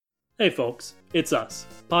Hey folks, it's us,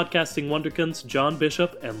 podcasting wonderkins John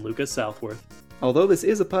Bishop and Lucas Southworth. Although this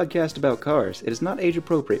is a podcast about cars, it is not age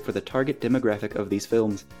appropriate for the target demographic of these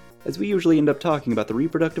films, as we usually end up talking about the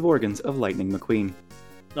reproductive organs of Lightning McQueen.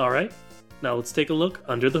 Alright, now let's take a look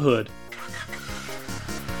under the hood.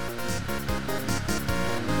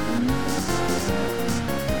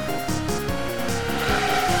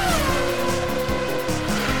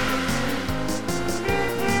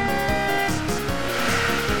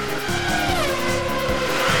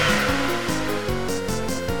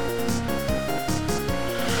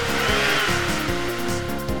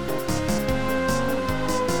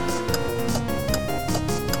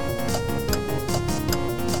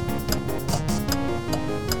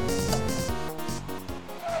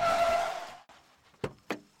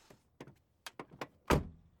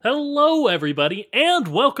 Hello, everybody, and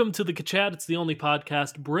welcome to the Kachad. It's the only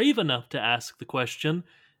podcast brave enough to ask the question,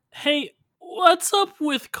 hey, what's up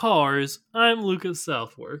with cars? I'm Lucas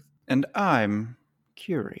Southworth. And I'm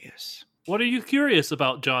curious. What are you curious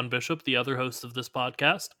about, John Bishop, the other host of this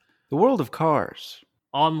podcast? The world of cars.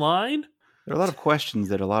 Online? There are a lot of questions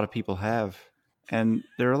that a lot of people have, and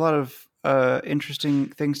there are a lot of interesting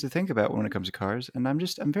things to think about when it comes to cars, and I'm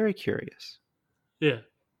very curious. Yeah.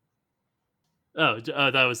 Oh,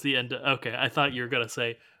 that was the end. Okay, I thought you were going to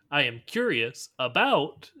say, I am curious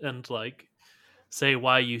about, and, say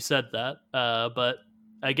why you said that. But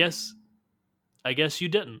I guess you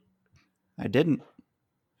didn't. I didn't.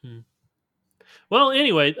 Well,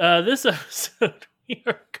 anyway, this episode, we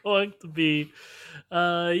are going to be,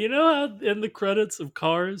 you know how in the credits of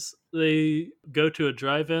Cars, they go to a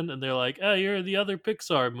drive-in, and they're like, oh, you're the other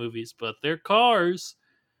Pixar movies, but they're cars.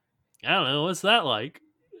 I don't know, what's that like?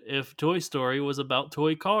 If Toy Story was about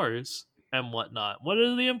toy cars and whatnot, what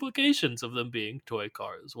are the implications of them being toy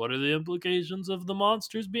cars? What are the implications of the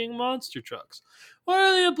monsters being monster trucks? What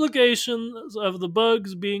are the implications of the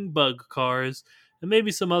bugs being bug cars? And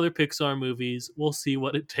maybe some other Pixar movies. We'll see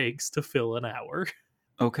what it takes to fill an hour.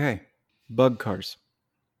 Okay. Bug cars.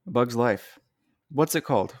 Bug's Life. What's it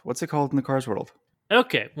called? What's it called in the Cars world?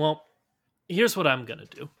 Okay, well, here's what I'm going to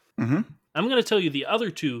do. Mm-hmm. I'm going to tell you the other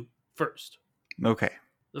two first. Okay.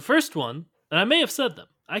 The first one, and I may have said them,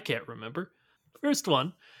 I can't remember. The first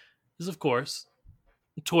one is, of course,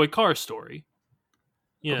 Toy Car Story.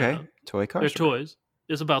 You know, Toy Car they're Story. toys.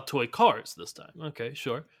 It's about toy cars this time. Okay,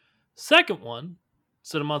 sure. Second one,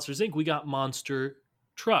 instead of Monsters Inc., we got Monster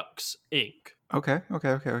Trucks Inc. Okay.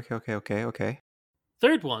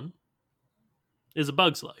 Third one is A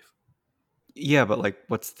Bug's Life. Yeah, but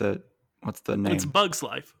what's the name? It's Bug's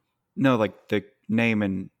Life. No, the name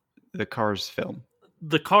in the Cars film.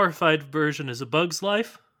 The Car-ified version is A Bug's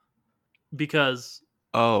Life because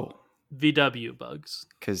VW bugs.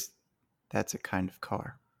 Because that's a kind of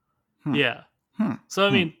car. Yeah. So, I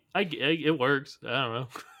mean, it works. I don't know.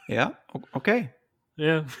 Yeah? Okay.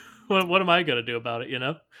 Yeah. What am I going to do about it, you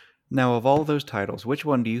know? Now, of all those titles, which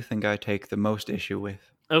one do you think I take the most issue with?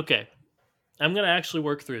 Okay. I'm going to actually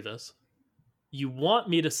work through this. You want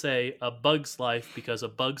me to say A Bug's Life because A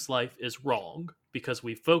Bug's Life is wrong because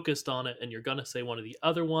we focused on it, and you're going to say one of the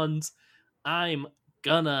other ones. I'm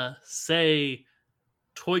going to say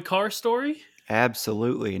Toy Car Story.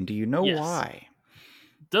 Absolutely. And do you know Yes. why?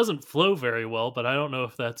 It doesn't flow very well, but I don't know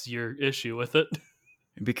if that's your issue with it.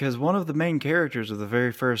 Because one of the main characters of the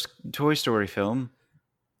very first Toy Story film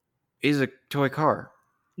is a toy car.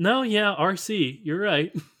 No, yeah, RC. You're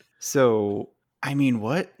right. So, I mean,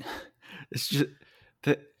 what? It's just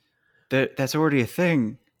that's already a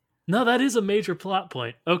thing. No, that is a major plot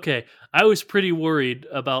point. Okay, I was pretty worried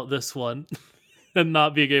about this one and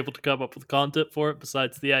not being able to come up with content for it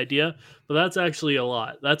besides the idea, but that's actually a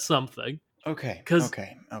lot. That's something. Okay. 'Cause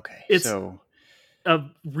Okay. it's- So, A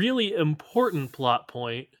really important plot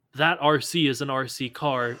point, that RC is an RC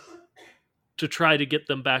car to try to get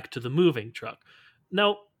them back to the moving truck.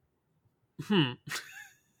 Now,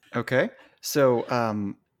 okay.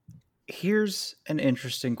 So, here's an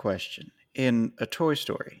interesting question. In a Toy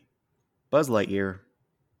Story, Buzz Lightyear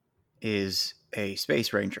is a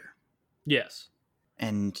space ranger. Yes.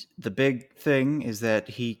 And the big thing is that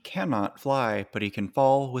he cannot fly, but he can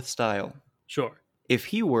fall with style. Sure. If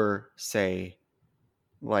he were, say,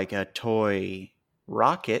 like a toy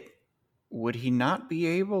rocket, would he not be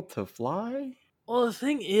able to fly? Well, the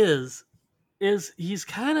thing is he's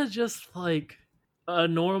kind of just like a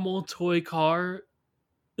normal toy car.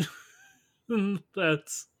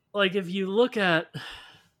 That's like, if you look at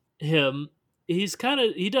him, he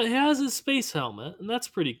has his space helmet, and that's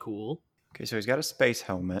pretty cool. Okay, so he's got a space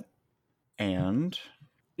helmet, and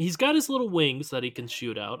He's got his little wings that he can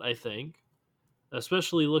shoot out, I think.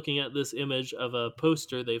 especially looking at this image of a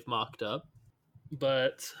poster they've mocked up.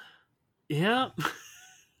 But yeah,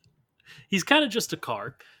 he's kind of just a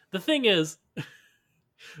car. The thing is,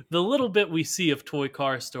 the little bit we see of Toy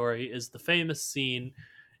Car Story is the famous scene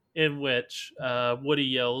in which Woody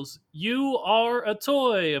yells, "You are a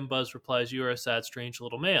toy!" and Buzz replies, "You are a sad, strange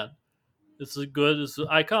little man." This is good, this is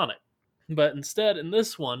iconic. But instead, in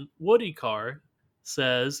this one, Woody Car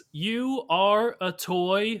says, "You are a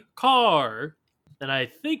toy car." And I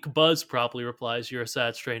think Buzz probably replies, "You're a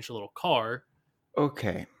sad, strange little car."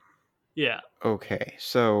 Okay. Yeah. Okay.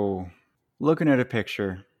 So, looking at a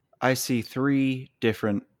picture, I see three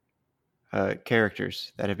different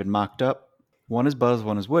characters that have been mocked up. One is Buzz,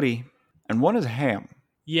 one is Woody, and one is Ham.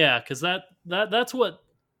 Yeah, because that's what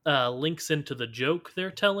links into the joke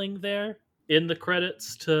they're telling there in the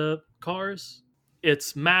credits to Cars.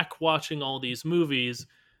 It's Mac watching all these movies.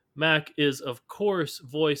 Mac is, of course,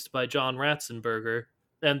 voiced by John Ratzenberger,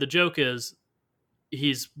 and the joke is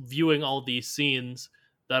he's viewing all these scenes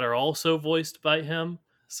that are also voiced by him.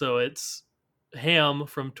 So it's Ham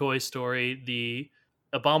from Toy Story, the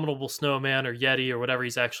Abominable Snowman or Yeti or whatever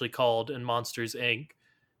he's actually called in Monsters Inc.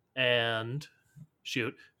 And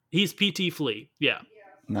shoot, he's PT Flea, yeah,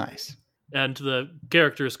 Nice. and the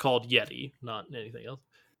character is called Yeti, not anything else.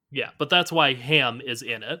 Yeah, but that's why Ham is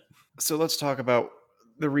in it. So, let's talk about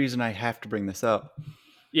the reason I have to bring this up.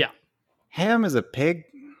 Yeah. Ham is a pig.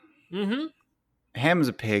 Mm-hmm. Ham is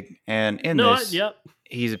a pig, and in No, this, yep.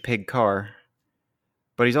 he's a pig car,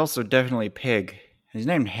 but he's also definitely a pig. He's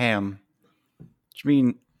named Ham, which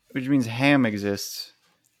means ham exists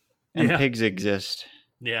and Yeah. pigs exist.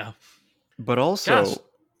 Yeah. But also Gosh,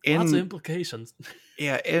 lots of implications.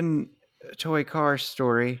 in a Toy Car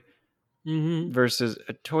Story Mm-hmm. versus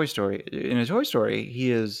a Toy Story. In a Toy Story,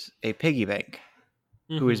 he is a piggy bank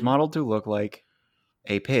who is Mm-hmm. modeled to look like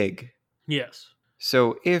a pig. Yes.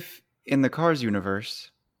 So if in the Cars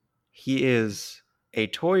universe, he is a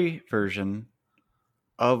toy version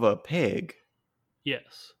of a pig,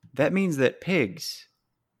 Yes. that means that pigs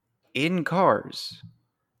in Cars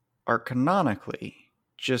are canonically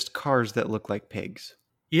just cars that look like pigs.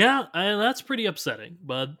 Yeah, and that's pretty upsetting,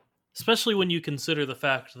 but especially when you consider the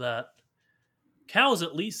fact that cows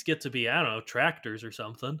at least get to be, I don't know, tractors or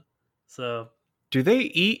something. So, Do they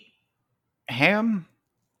eat ham?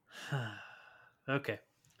 okay.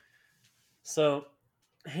 So,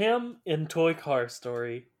 Ham in Toy Car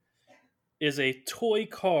Story is a toy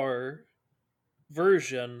car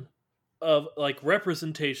version of, like,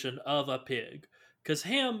 representation of a pig. Because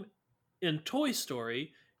Ham in Toy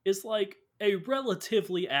Story is like a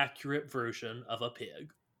relatively accurate version of a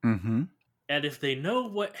pig. Mm-hmm. And if they know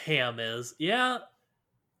what Ham is, yeah,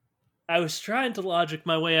 I was trying to logic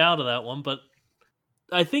my way out of that one, but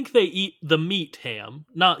I think they eat the meat Ham,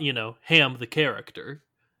 not, Ham the character,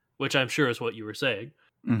 which I'm sure is what you were saying.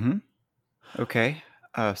 Mm-hmm. Okay.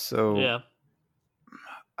 So Yeah,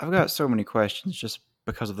 I've got so many questions just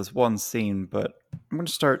because of this one scene, but I'm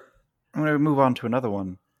gonna move on to another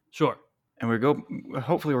one. sure. And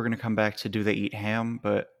hopefully we're gonna come back to do they eat ham,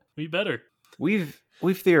 but We better. we've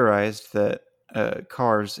theorized that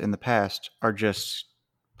cars in the past are just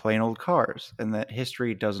plain old cars, and that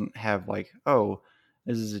history doesn't have like, oh,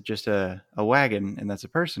 this is just a wagon and that's a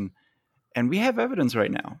person. And we have evidence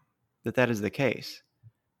right now that that is the case.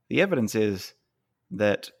 The evidence is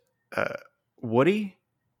that Woody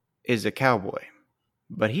is a cowboy,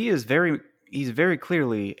 but he's very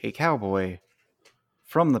clearly a cowboy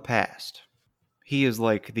from the past. He is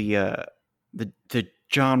like the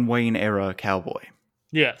John Wayne era cowboy,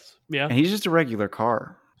 Yes, yeah. and he's just a regular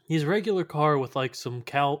car. He's a regular car with like some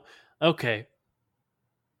cow. Okay,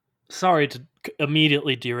 sorry to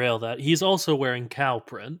immediately derail that. He's also wearing cow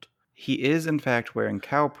print. He is in fact wearing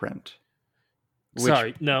cow print, which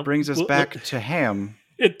Sorry, no. brings us back to ham.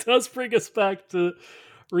 It does bring us back to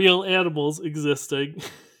real animals existing.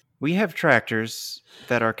 We have tractors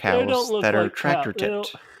that are They don't cows look that are like tractor cow.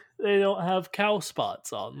 tipped. They don't have cow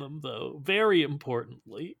spots on them, though. Very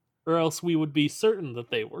importantly, or else we would be certain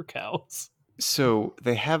that they were cows. So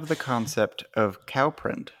they have the concept of cow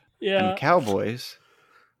print and Yeah, cowboys,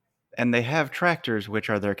 and they have tractors, which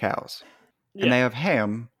are their cows. And they yeah. have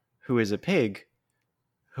Ham, who is a pig,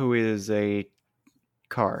 who is a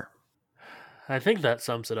car. I think that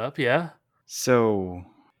sums it up. Yeah, So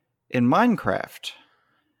in Minecraft,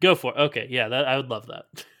 go for it. Okay, yeah, that I would love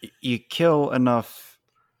that. you kill enough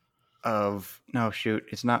of. No, shoot,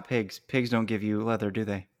 it's not pigs. Pigs don't give you leather, do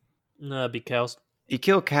they? Be cows. You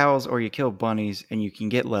kill cows or you kill bunnies, and you can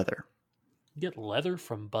get leather. Get leather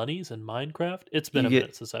from bunnies in Minecraft? It's been You a get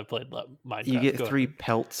minute since I played you Minecraft. get Go three ahead.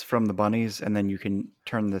 pelts from the bunnies, and then you can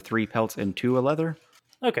turn the three pelts into a leather.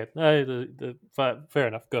 Okay, fair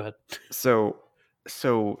enough. Go ahead. So,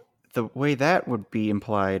 so the way that would be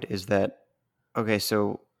implied is that okay.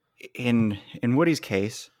 So in Woody's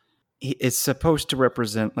case, it's supposed to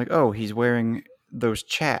represent like, oh, he's wearing those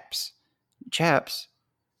chaps. Chaps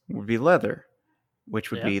would be leather,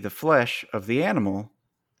 which would Yeah, be the flesh of the animal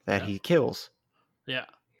that yeah, he kills. yeah.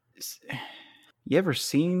 You ever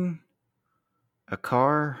seen a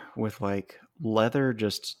car with like leather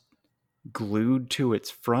just glued to its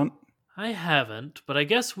front? I haven't, but I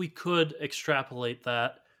guess we could extrapolate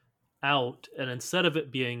that out, and instead of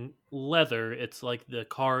it being leather, it's like the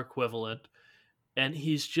car equivalent, and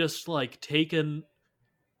he's just like taken,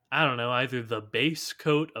 I don't know, either the base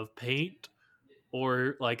coat of paint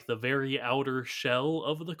or like the very outer shell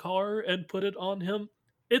of the car and put it on him.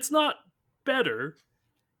 It's not better,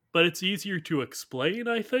 but it's easier to explain,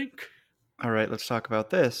 I think. All right, let's talk about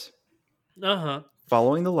this. Uh huh.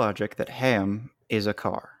 Following the logic that Ham is a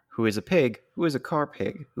car, who is a pig, who is a car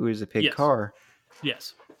pig, who is a pig Yes. car.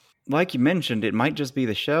 Yes. Like you mentioned, it might just be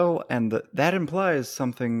the shell, and that implies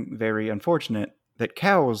something very unfortunate that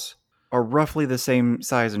cows are roughly the same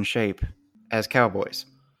size and shape as cowboys.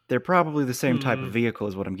 They're probably the same type of Hmm. vehicle,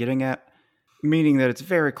 is what I'm getting at, meaning that it's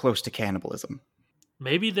very close to cannibalism.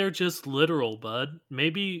 Maybe they're just literal, bud.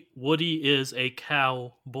 Maybe Woody is a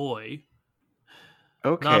cow boy.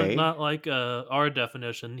 Okay, Not like our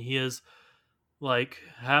definition. He is like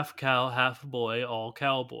half cow, half boy, all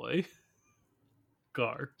cowboy.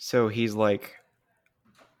 Gar. so he's like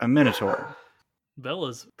a minotaur.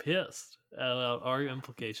 Bella's pissed about our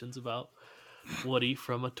implications about Woody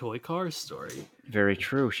from a toy car story. Very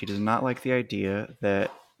true. She does not like the idea that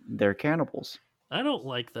they're cannibals. I don't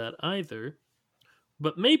like that either,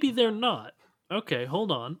 but maybe they're not. Okay,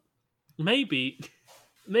 hold on. Maybe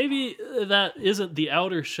maybe that isn't the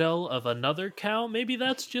outer shell of another cow. Maybe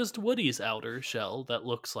that's just Woody's outer shell that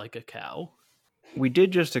looks like a cow. We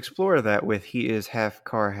did just explore that with he is half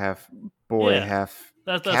car, half boy, Yeah, half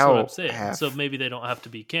that's what I'm cow, saying. So half maybe they don't have to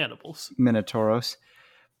be cannibals minotauros.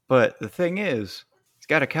 But the thing is, he's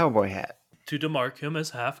got a cowboy hat. to demark him as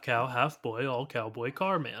half cow, half boy, all cowboy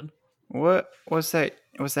car man. What's that?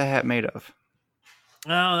 What's that hat made of?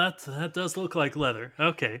 Oh, that does look like leather.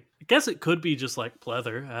 Okay, I guess it could be just like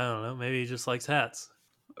pleather. I don't know. Maybe he just likes hats.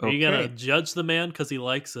 Are you gonna Okay. judge the man because he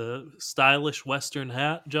likes a stylish Western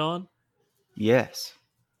hat, John? Yes.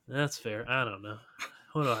 That's fair. I don't know.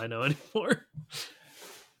 What do I know anymore?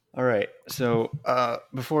 All right. So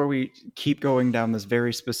before we keep going down this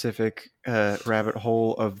very specific rabbit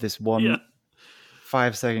hole of this Yeah. one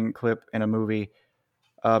 5-second clip in a movie,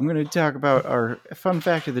 I'm going to talk about our fun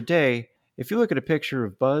fact of the day. If you look at a picture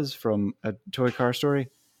of Buzz from a Toy Car Story,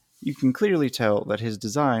 you can clearly tell that his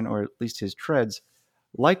design, or at least his treads,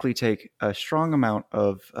 likely take a strong amount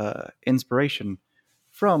of inspiration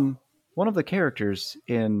from one of the characters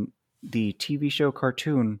in the TV show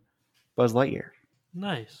cartoon Buzz Lightyear.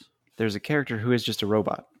 Nice. There's a character who is just a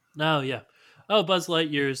robot. Oh yeah. Oh, Buzz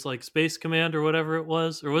Lightyear's like Space Command or whatever it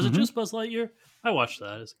was, or was it Mm-hmm. just Buzz Lightyear? I watched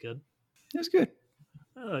that as a kid. It's good.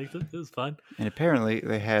 I liked it. It was fine. And apparently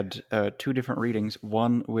they had two different readings,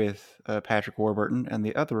 one with Patrick Warburton and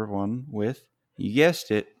the other one with, you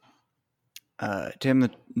guessed it, Tim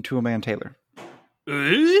the Toolman Taylor.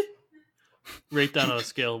 Eh? Rate down on a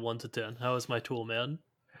scale of 1 to 10. How is my tool man?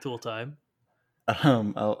 Tool time.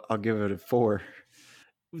 I'll give it a 4.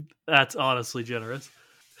 That's honestly generous.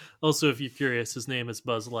 Also, if you're curious, his name is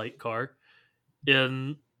Buzz Lightcar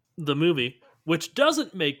in the movie, which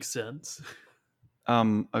doesn't make sense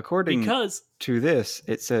According because to this,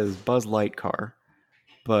 it says Buzz Light Car,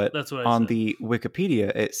 but that's what I on said. the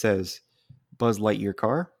Wikipedia it says Buzz Lightyear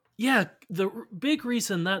Car. Yeah, the big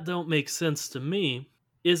reason that don't make sense to me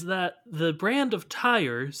is that the brand of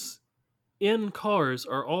tires in cars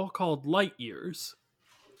are all called light years.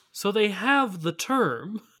 So they have the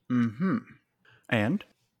term. Mm-hmm. And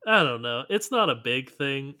I don't know. It's not a big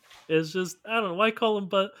thing. It's just I don't know why call them,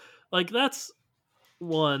 but like that's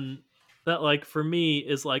one that like for me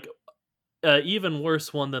is like even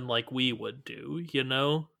worse one than like we would do. You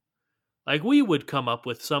know, like we would come up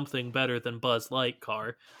with something better than Buzz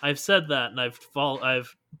Lightcar. I've said that, and I've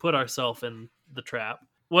put ourselves in the trap.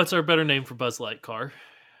 What's our better name for Buzz Lightcar?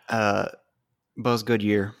 uh, Buzz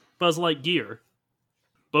Goodyear. Buzz Lightgear.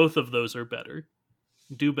 Both of those are better.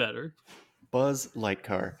 Do better. Buzz Light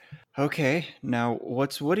Car. Okay, now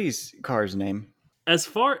what's Woody's car's name? As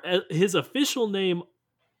far as his official name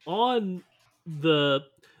on the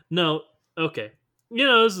no, okay. You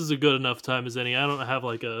know, this is a good enough time as any. I don't have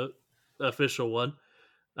like a official one.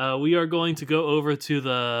 We are going to go over to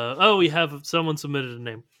the. Oh, we have someone submitted a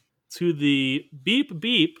name to the beep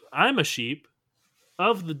beep. I'm a sheep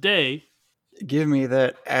of the day. Give me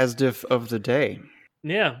that asdiff of the day.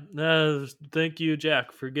 Yeah, thank you,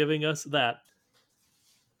 Jack, for giving us that.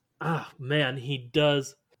 Ah, man, he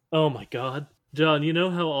does. Oh my God, John, you know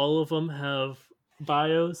how all of them have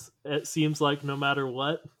bios? It seems like no matter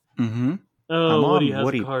what. Mm-hmm. I'm Oh, Woody on has a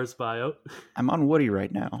Woody. car's bio. I'm on Woody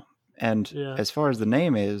right now, and Yeah. as far as the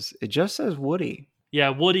name is, it just says Woody. Yeah,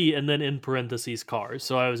 Woody, and then in parentheses, cars.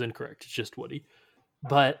 So I was incorrect. It's just Woody.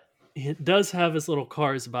 But it does have his little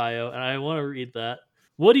cars bio, and I want to read that.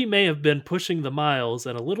 Woody may have been pushing the miles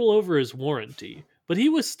and a little over his warranty, but he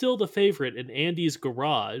was still the favorite in Andy's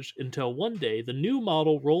garage until one day the new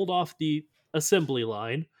model rolled off the assembly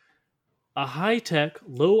line, a high tech,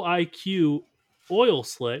 low IQ oil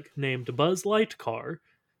slick named Buzz Light car.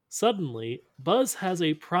 Suddenly, Buzz has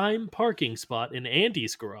a prime parking spot in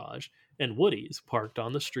Andy's garage, and Woody's parked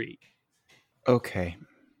on the street. Okay.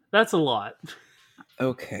 That's a lot.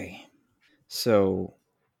 Okay. So,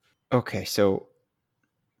 so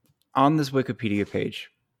on this Wikipedia page,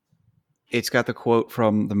 it's got the quote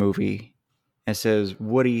from the movie. It says,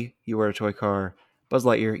 Woody, you are a toy car. Buzz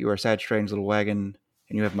Lightyear, you are a sad, strange little wagon.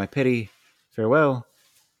 And you have my pity. Farewell.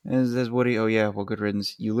 And it says, Woody, oh yeah, well, good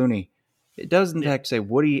riddance, you loony. It does, in Yeah. fact, say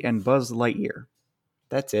Woody and Buzz Lightyear.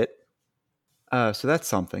 That's it. So that's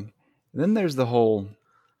something. And then there's the whole,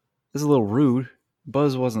 this is a little rude.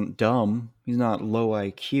 Buzz wasn't dumb. He's not low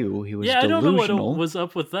IQ. He was Yeah, I don't know what delusional. was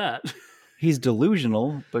up with that. He's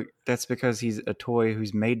delusional, but that's because he's a toy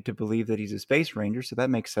who's made to believe that he's a space ranger, so that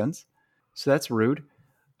makes sense. So that's rude.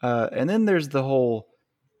 And then there's the whole,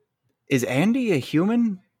 is Andy a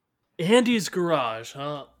human? Andy's garage,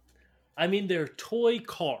 huh? I mean, they're toy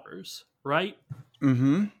cars, right?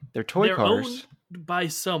 Mm-hmm. They're toy They're owned cars. by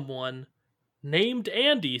someone named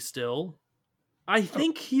Andy still. I Oh,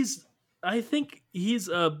 think he's I think he's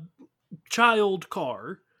a child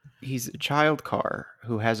car. he's a child car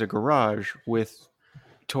who has a garage with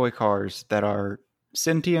toy cars that are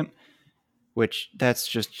sentient, which that's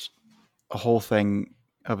just a whole thing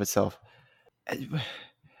of itself.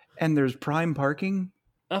 And there's prime parking.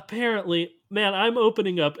 Apparently, man, I'm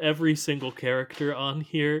opening up every single character on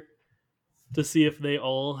here to see if they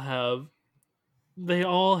all have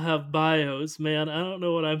bios, man. I don't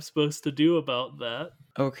know what I'm supposed to do about that.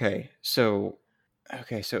 Okay, so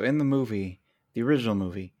in the movie, the original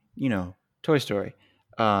movie, Toy Story,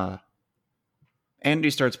 uh, Andy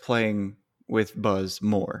starts playing with Buzz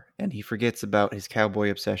more, and he forgets about his cowboy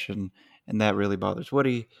obsession, and that really bothers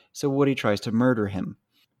Woody. So Woody tries to murder him.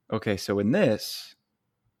 Okay, so in this,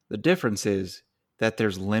 the difference is that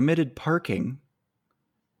there's limited parking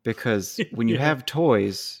because when you Yeah. have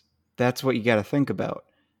toys, that's what you got to think about.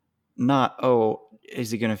 Not, oh,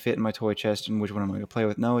 is he going to fit in my toy chest and which one am I going to play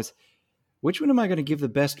with? No, it's which one am I going to give the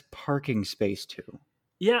best parking space to?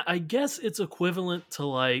 Yeah, I guess it's equivalent to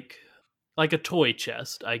like a toy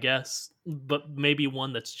chest, I guess, but maybe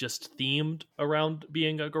one that's just themed around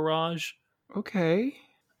being a garage. Okay.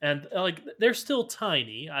 And like they're still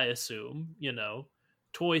tiny, I assume,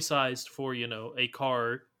 toy sized for, a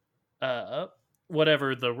car, uh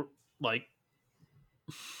whatever the like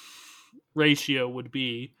ratio would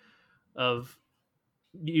be of,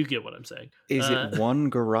 you get what I'm saying. Is it Uh one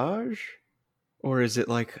garage or is it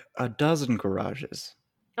like a dozen garages?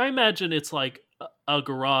 I imagine it's like a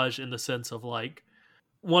garage in the sense of like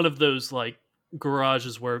one of those like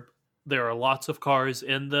garages where there are lots of cars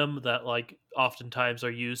in them that like oftentimes are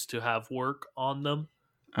used to have work on them.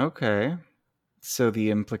 Okay. So the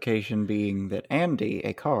implication being that Andy,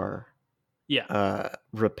 a car, Yeah.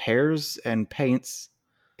 repairs and paints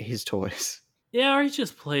his toys. Yeah, or he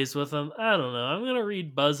just plays with them. I don't know. I'm gonna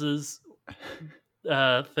read Buzz's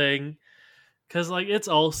thing because like it's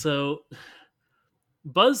also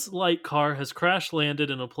Buzz Lightcar has crash landed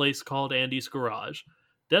in a place called Andy's Garage.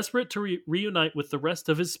 Desperate to reunite with the rest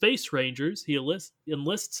of his space rangers, he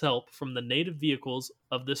enlists help from the native vehicles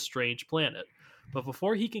of this strange planet. But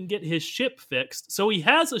before he can get his ship fixed, so he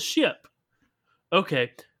has a ship.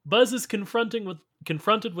 Okay, Buzz is confronted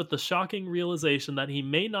with the shocking realization that he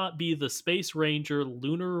may not be the Space Ranger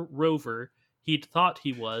lunar rover he'd thought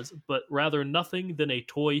he was, but rather nothing than a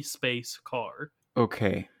toy space car.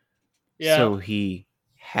 Okay. Yeah, So he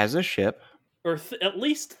has a ship. or at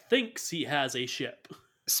least thinks he has a ship.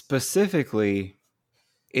 Specifically,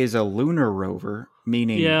 is a lunar rover,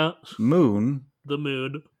 meaning Yeah, moon. the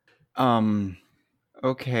moon. Um,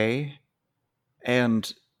 okay.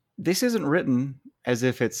 And this isn't written as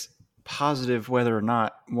if it's positive whether or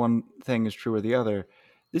not one thing is true or the other.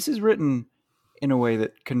 This is written in a way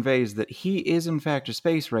that conveys that he is in fact a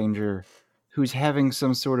space ranger who's having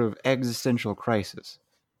some sort of existential crisis.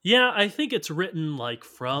 Yeah, I think it's written like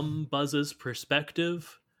from Buzz's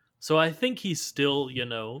perspective. So I think he's still,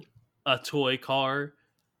 a toy car,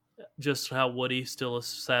 just how Woody's still a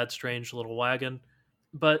sad, strange little wagon.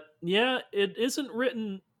 But yeah, it isn't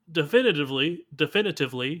written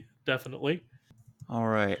definitely. All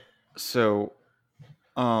right. So,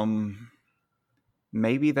 um,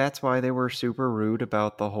 maybe that's why they were super rude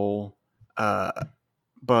about the whole uh,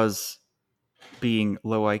 Buzz being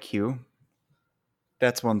low IQ.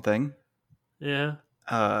 That's one thing. Yeah,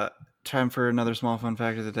 Uh, Time for another small fun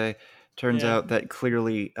fact of the day. Turns yeah, out that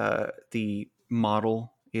clearly the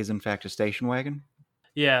model is in fact a station wagon.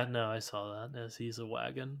 yeah. No, I saw that as he's a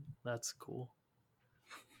wagon. That's cool.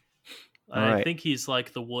 All I right. think he's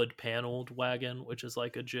like the wood paneled wagon, which is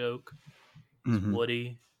like a joke. It's Mm-hmm.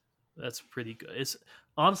 Woody. That's pretty good. It's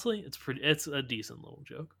honestly, it's pretty. It's a decent little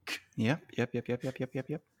joke. Yep.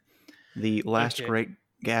 The last Okay. great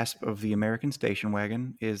gasp of the American station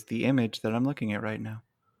wagon is the image that I'm looking at right now.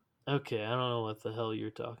 Okay, I don't know what the hell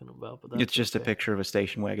you're talking about, but It's that's just a okay. picture of a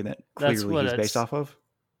station wagon that That's clearly what he's based it's off of.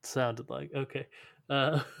 sounded like. Okay.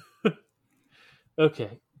 Uh,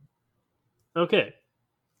 okay. Okay.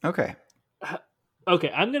 Okay.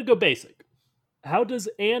 Okay, I'm going to go basic. How does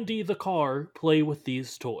Andy the car play with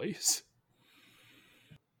these toys?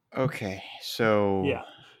 Okay. So Yeah.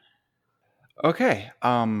 okay.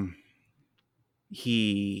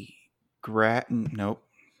 He nope.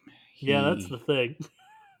 Yeah, that's He the thing.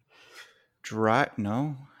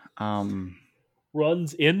 no. Um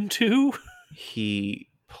Runs into, he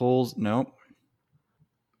pulls nope.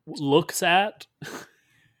 looks at,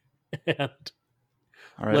 and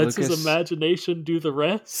All right, lets his Lucas. imagination do the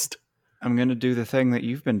rest. I'm going to do the thing that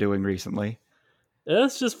you've been doing recently.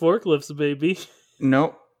 That's just forklifts, baby.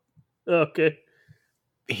 Nope. Okay.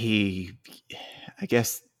 He I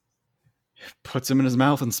guess puts him in his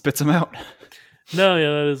mouth and spits him out. No, yeah,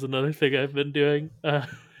 that is another thing I've been doing.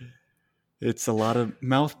 It's a lot of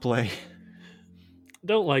mouth play.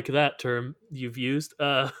 Don't like that term you've used.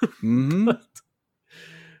 Mm-hmm.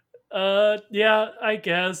 But yeah, I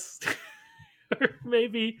guess. Or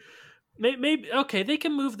maybe okay, they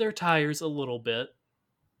can move their tires a little bit.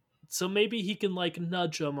 So maybe he can like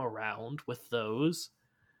nudge them around with those,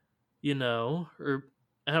 or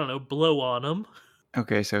I don't know, blow on them.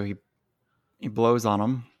 Okay, so he blows on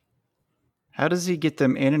them. How does he get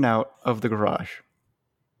them in and out of the garage?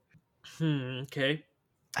 Okay.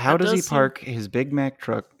 How That does he does seem park his Big Mac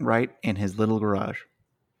truck right in his little garage?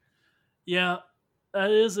 yeah,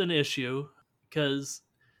 that is an issue cuz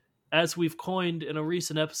as we've coined in a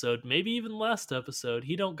recent episode, maybe even last episode,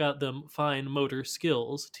 he don't got them fine motor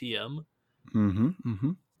skills, TM. Mm-hmm.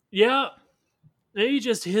 Mm-hmm. Yeah, maybe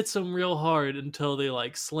just hits them real hard until they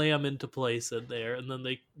like slam into place in there, and then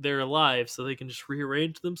they're alive, so they can just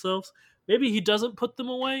rearrange themselves. Maybe he doesn't put them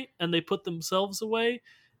away, and they put themselves away,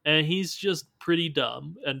 and he's just pretty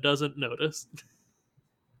dumb and doesn't notice.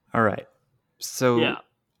 All right. So Yeah.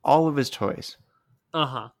 all of his toys, Uh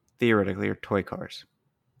huh. theoretically, are toy cars.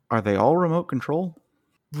 Are they all remote control?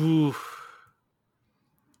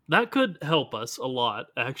 That could help us a lot,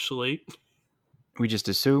 actually. We just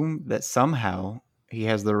assume that somehow he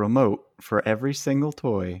has the remote for every single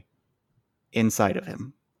toy inside of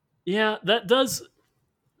him. Yeah, that does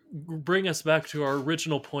bring us back to our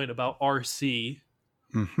original point about RC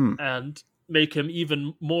Mm-hmm. and make him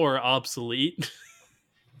even more obsolete.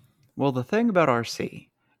 Well, the thing about RC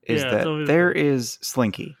is Yeah, tell that me the there thing. is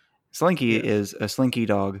Slinky. Slinky Yes. is a slinky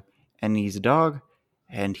dog, and he's a dog,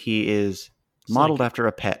 and he is modeled Slinky. after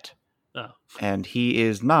a pet. Oh, And he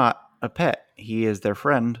is not a pet. He is their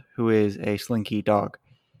friend who is a slinky dog.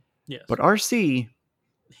 yes. But RC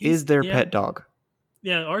is He's their yeah, pet dog.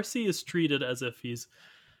 yeah. RC is treated as if he's,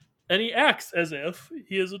 and he acts as if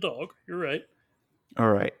he is a dog. You're right, All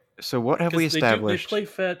right. So what have we because they established? play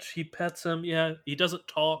fetch. He pets him. Yeah, he doesn't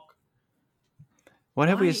talk. What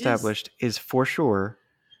have Why we is established is for sure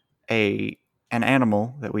a an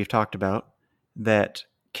animal that we've talked about that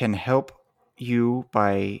can help you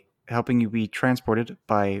by helping you be transported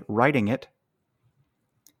by riding it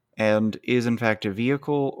and is in fact a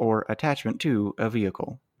vehicle or attachment to a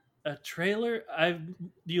vehicle. a trailer?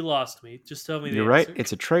 You lost me. Just tell me You're the right, answer.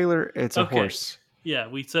 it's a trailer, it's a Okay. horse. Yeah,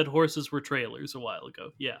 we said horses were trailers a while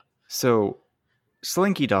ago. Yeah. So,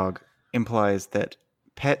 Slinky Dog implies that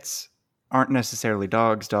pets aren't necessarily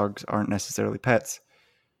dogs, dogs aren't necessarily pets,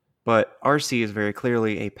 but RC is very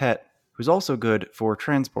clearly a pet who's also good for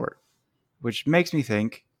transport, which makes me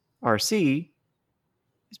think RC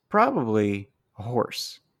is probably a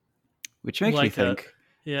horse, which makes me Like a think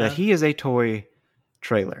that yeah. he is a toy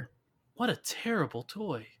trailer. What a terrible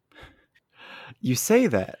toy. You say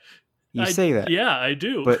that. You say that. Yeah, I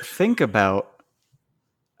do. But think about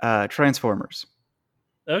Transformers.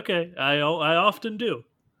 Okay, I often do.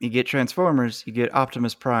 You get Transformers, you get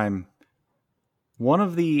Optimus Prime. One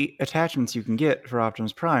of the attachments you can get for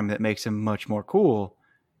Optimus Prime that makes him much more cool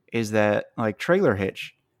is that like trailer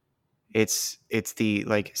hitch. It's the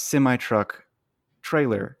like semi truck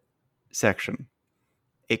trailer section.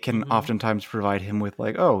 It can Hmm. oftentimes provide him with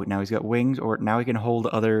like, oh, now he's got wings, or now he can hold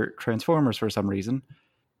other Transformers for some reason.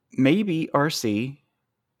 Maybe RC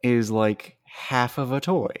is like half of a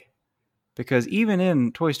toy. Because even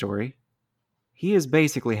in Toy Story, he is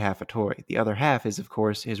basically half a toy. The other half is, of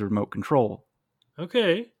course, his remote control.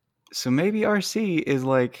 Okay. So maybe RC is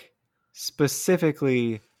like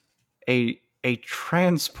specifically a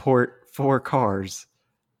transport for cars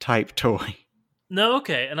type toy. No,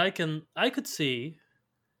 okay, and I could see,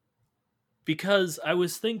 because I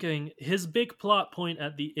was thinking his big plot point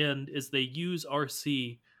at the end is they use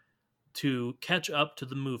RC to catch up to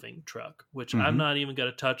the moving truck, which I'm Mm-hmm. not even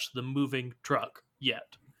going to touch the moving truck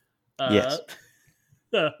yet. Uh, Yes.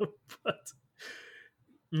 but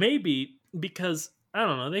maybe because I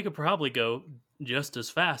don't know, they could probably go just as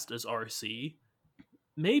fast as RC.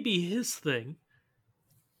 Maybe his thing,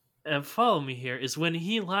 and follow me here, is when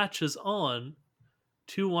he latches on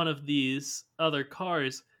to one of these other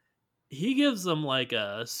cars, he gives them like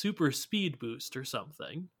a super speed boost or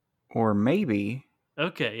something. Or maybe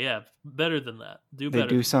Okay, yeah, better than that. Do they better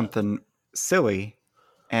do than that. something silly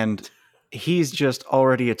and he's just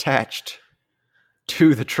already attached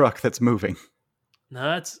to the truck that's moving.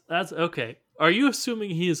 No, that's okay. Are you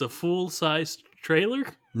assuming he is a full sized trailer?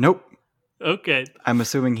 Nope. Okay. I'm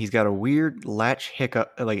assuming he's got a weird latch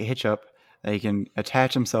hiccup, like hitch up, that he can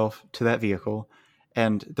attach himself to that vehicle.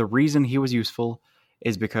 And the reason he was useful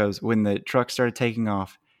is because when the truck started taking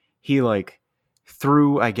off, he like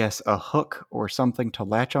threw, I guess, a hook or something to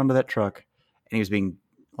latch onto that truck, and he was being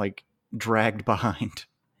like dragged behind.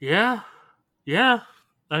 Yeah. Yeah.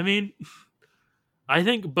 I mean, I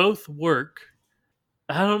think both work.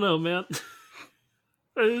 I don't know, man.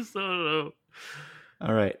 I just don't know.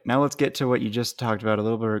 All right, now let's get to what you just talked about a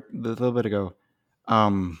little bit ago.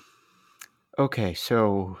 Um, okay,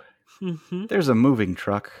 so Hmm. there's a moving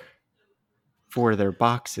truck for their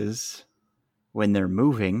boxes when they're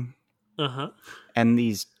moving, Uh huh. and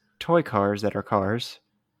these toy cars that are cars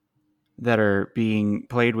that are being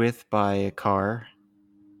played with by a car.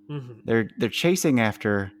 Hmm. They're chasing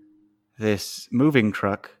after this moving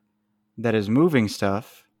truck that is moving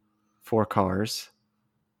stuff for cars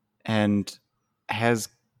and has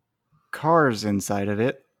cars inside of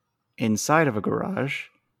it, inside of a garage,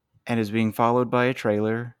 and is being followed by a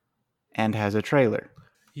trailer and has a trailer.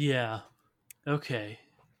 Yeah. Okay.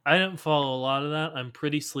 I didn't follow a lot of that. I'm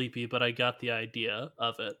pretty sleepy, but I got the idea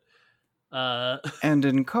of it. Uh, And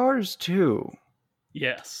in Cars 2,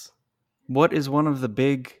 yes. what is one of the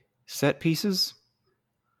big set pieces?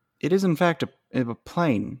 It is, in fact, a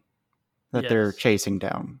plane that they're Yes. chasing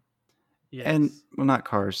down. And, Yes. well, not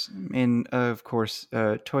Cars. In, of course,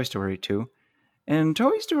 Toy Story 2. And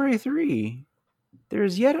Toy Story 3,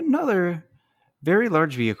 there's yet another very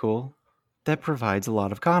large vehicle that provides a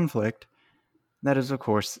lot of conflict. That is, of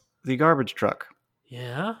course, the garbage truck.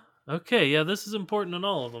 Yeah. Okay. Yeah, this is important in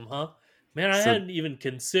all of them, huh? Man, I So, hadn't even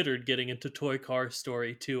considered getting into Toy Car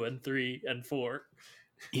Story 2 and 3 and 4.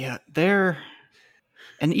 yeah, they're.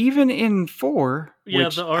 And even in 4, Yeah, the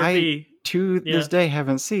which I RV. to this Yeah. day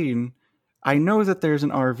haven't seen, I know that there's an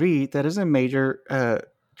RV that is a major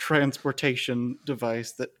transportation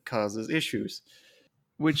device that causes issues.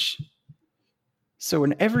 Which, so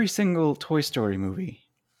in every single Toy Story movie,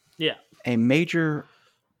 Yeah. a major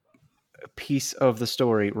piece of the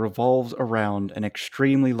story revolves around an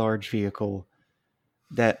extremely large vehicle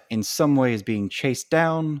that in some way is being chased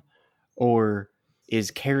down or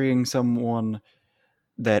is carrying someone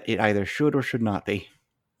that it either should or should not be.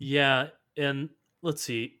 Yeah, and let's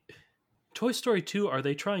see. Toy Story 2, are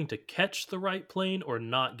they trying to catch the right plane or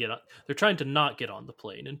not get on? They're trying to not get on the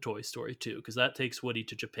plane in Toy Story 2 because that takes Woody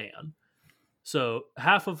to Japan. So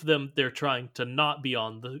half of them they're trying to not be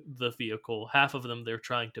on the vehicle, half of them they're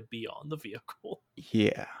trying to be on the vehicle.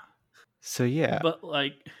 Yeah. So yeah, But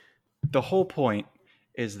like, the whole point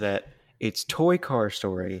is that it's Toy Car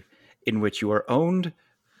Story in which you are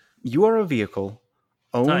a vehicle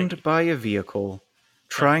owned tiny, by a vehicle but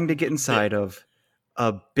trying to get inside big. of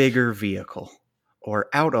a bigger vehicle or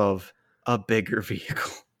out of a bigger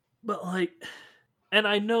vehicle. But like, and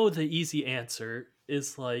I know the easy answer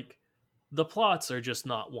is like the plots are just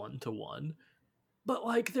not one to one. But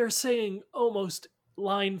like they're saying almost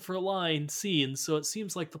line for line scenes, so it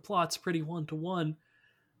seems like the plot's pretty one to one.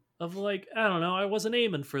 Of like, I don't know, I wasn't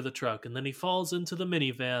aiming for the truck, and then he falls into the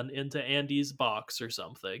minivan into Andy's box or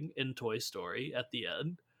something in Toy Story at the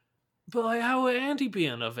end. But like, how would Andy be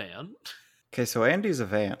in a van? Okay, so Andy's a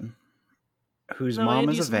van, whose No, mom is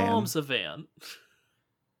a Andy's van, mom's a van.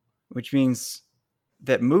 which means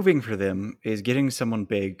that moving for them is getting someone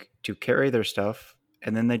big to carry their stuff,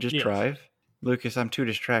 and then they just Yes. drive. Lucas, I'm too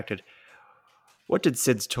distracted. What did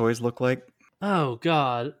Sid's toys look like? Oh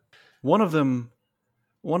God. One of them,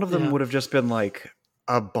 one of them Yeah. would have just been like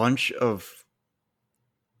a bunch of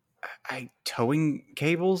towing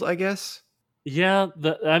cables, I guess. Yeah,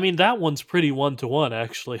 I mean that one's pretty one to one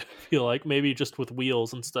actually. I feel like maybe just with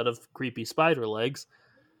wheels instead of creepy spider legs.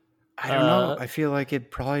 I don't know. Uh, I feel like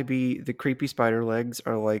it'd probably be the creepy spider legs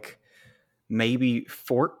are like maybe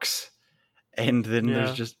forks, and then there's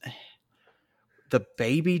yeah, just the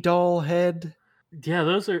baby doll head. yeah.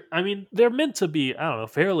 Those are. I mean, they're meant to be. I don't know,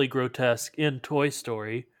 fairly grotesque in Toy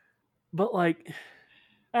Story, but like,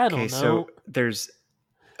 I Okay, don't so know. there's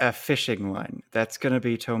a fishing line. That's going to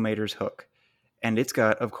be Tomater's hook. And it's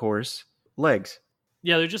got, of course, legs.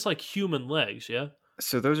 Yeah, they're just like human legs. Yeah,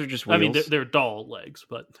 So those are just I mean they're, wheels. they're doll legs,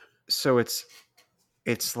 but So it's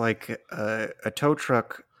like a tow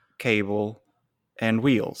truck cable and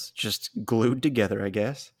wheels just glued together, I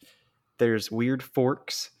guess. There's weird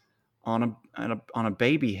forks on a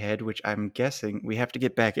baby head, which I'm guessing we have to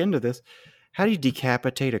get back into this. How do you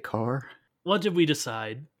decapitate a car? what did we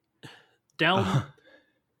decide? Down.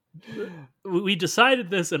 We decided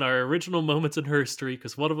this in our original moments in history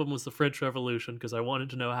because one of them was the French Revolution because I wanted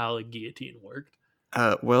to know how the guillotine worked.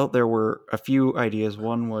 Well, there were a few ideas.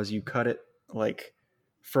 One was you cut it like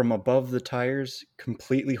from above the tires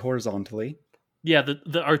completely horizontally. Yeah,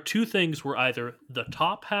 our two things were either the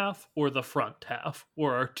top half or the front half,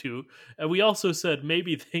 or our two. And we also said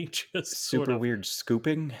maybe they just sort Super of, weird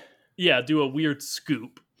scooping. yeah, do a weird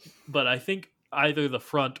scoop. But I think either the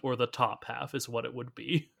front or the top half is what it would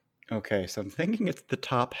be. Okay, so I'm thinking it's the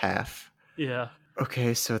top half. Yeah.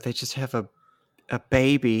 Okay, so they just have a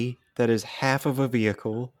baby that is half of a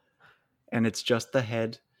vehicle, and it's just the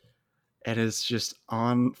head, and it's just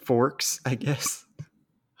on forks, I guess.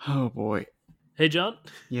 Oh boy. Hey, John,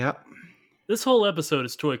 Yeah, this whole episode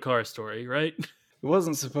is Toy Car Story, right? it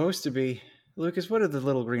wasn't supposed to be. Lucas, what are the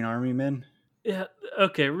little green army men? Yeah.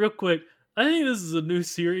 Okay, real quick. I think this is a new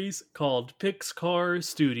series called Pix-Car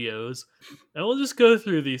Studios. And we'll just go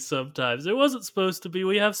through these sometimes. It wasn't supposed to be.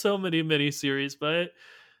 We have so many miniseries, but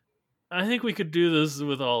I think we could do this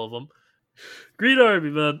with all of them. Green Army,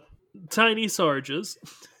 man. Tiny Sarges.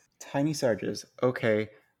 Tiny Sarges. Okay,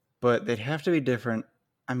 but they'd have to be different.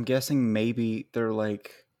 I'm guessing maybe they're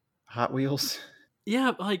like Hot Wheels.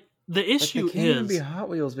 Yeah, like, the Like they issue can't even be is, Hot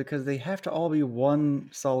Wheels because they have to all be one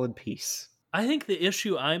solid piece. I think the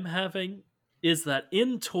issue I'm having is that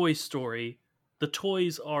in Toy Story, the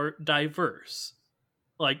toys are diverse.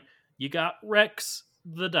 Like, you got Rex,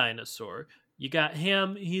 the dinosaur. You got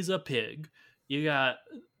him, he's a pig. You got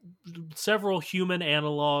several human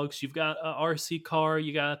analogs. You've got a RC car.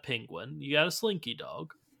 You got a penguin. You got a slinky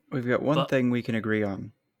dog. We've got one But thing we can agree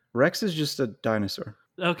on. Rex is just a dinosaur.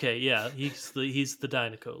 okay, yeah, he's the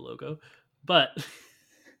Dynaco logo. But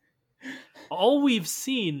all we've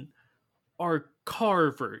seen are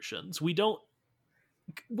car versions. We don't,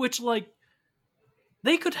 which like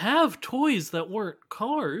they could have toys that weren't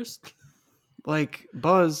cars. Like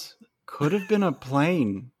Buzz could have been a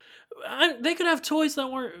plane. They could have toys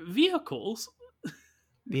that weren't vehicles.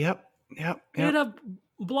 Yep, yep, They could yep. have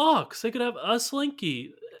blocks. They could have a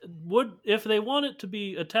slinky. Would if they want it to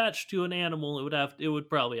be attached to an animal, it would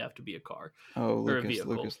probably have to be a car Oh, or a Lucas,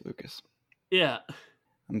 vehicle. Lucas, Lucas. Yeah.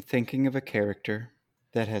 I'm thinking of a character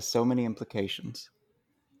that has so many implications.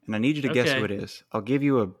 And I need you to guess who Okay. it is. I'll give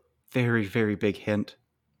you a very, very big hint.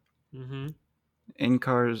 Mm-hmm. In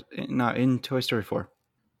Cars, not in Toy Story 4.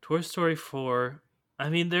 Toy Story 4. I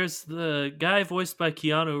mean, there's the guy voiced by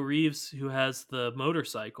Keanu Reeves who has the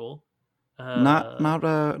motorcycle. Not, Uh, not,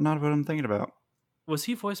 uh, not what I'm thinking about. was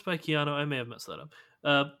he voiced by Keanu? I may have messed that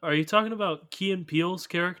up. Are you talking about Key and Peele's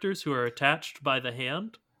characters who are attached by the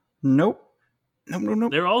hand? Nope. Nope, nope,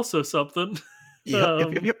 nope. They're also something. Yep, yep,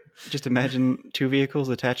 yep, um, yep. Just imagine two vehicles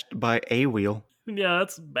attached by a wheel. yeah,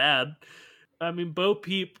 that's bad. I mean, Bo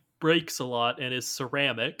Peep breaks a lot and is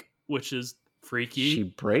ceramic, which is She freaky.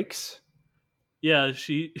 breaks? Yeah,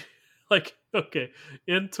 she like okay.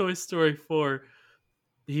 In Toy Story 4,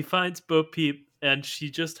 he finds Bo Peep and she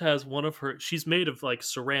just has one of her she's made of like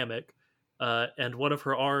ceramic, and one of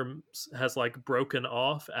her arms has like broken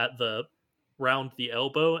off at the round the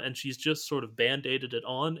elbow, and she's just sort of band-aided it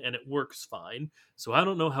on, and it works fine. So I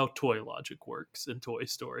don't know how toy logic works in Toy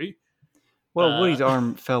Story. Well, Uh, Woody's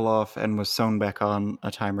arm fell off and was sewn back on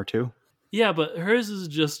a time or two. yeah, but hers is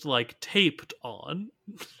just like taped on,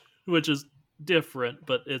 which is different,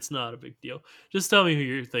 but it's not a big deal. Just tell me who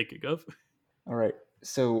you're thinking of. All right.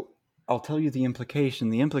 So I'll tell you the implication.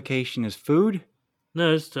 The implication is food,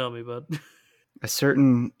 No, just tell me, bud. a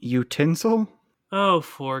certain utensil. Oh,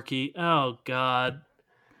 Forky. Oh, God.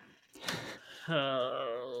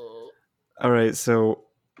 Oh. All right. So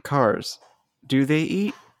cars. Do they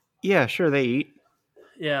eat? Yeah, sure, they eat.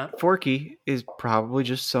 Yeah. Forky is probably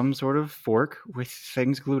just some sort of fork with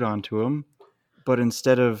things glued onto them, but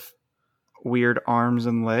instead of weird arms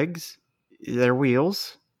and legs, they're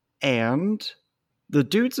wheels. And the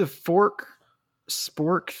dude's a fork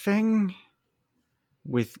spork thing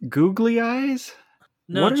with googly eyes?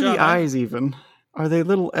 No, What are the John, eyes even? Are they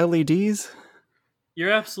little LEDs?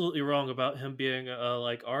 you're absolutely wrong about him being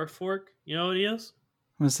like our fork. You know what he is?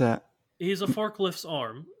 What's that? He's a forklift's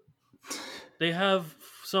arm. They have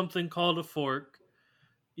something called a fork.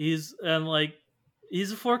 He's a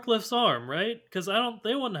forklift's arm, right? Because I don't.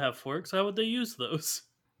 They wouldn't have forks. How would they use those?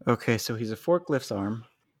 Okay, so he's a forklift's arm,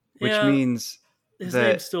 which Yeah, means his name's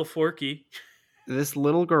that still Forky. this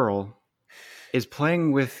little girl is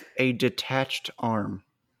playing with a detached arm.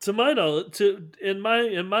 To my knowledge, in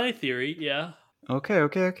my theory, yeah.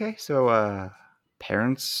 Okay. So,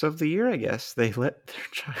 parents of the year, I guess. They let their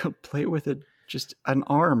child play with just an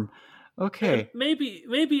arm. And Okay. maybe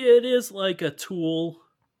it is like a tool.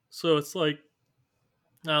 So it's like,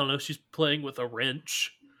 I don't know. She's playing with a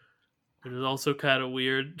wrench, which is also kind of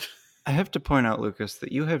weird. I have to point out, Lucas,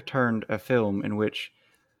 that you have turned a film in which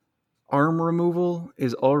arm removal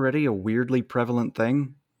is already a weirdly prevalent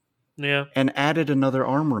thing Yeah. and added another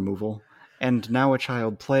arm removal, and now a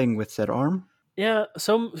child playing with said arm. Yeah,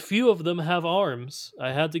 some few of them have arms.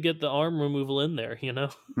 I had to get the arm removal in there, you know.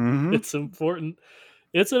 Mm-hmm. It's important.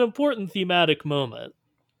 It's an important thematic moment.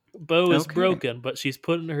 Bo is Okay. broken, but she's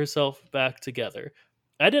putting herself back together.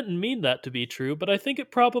 I didn't mean that to be true, but I think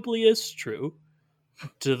it probably is true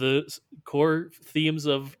to the core themes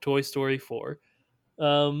of Toy Story 4.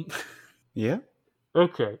 Um Yeah.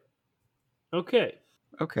 okay. Okay.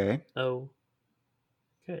 Okay. Oh,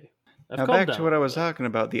 okay. I've Now calmed back to down a what I little was bit. talking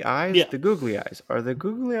about. The eyes, Yeah. the googly eyes. Are the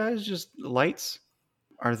googly eyes just lights?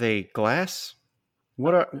 Are they glass?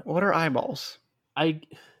 What are eyeballs? I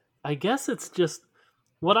I guess it's just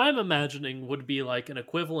what I'm imagining would be like an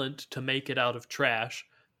equivalent to make it out of trash.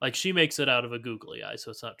 Like she makes it out of a googly eye,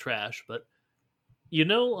 so it's not trash, but you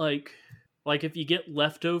know like if you get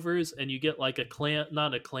leftovers and you get like a clam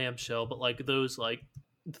not a clamshell, but like those like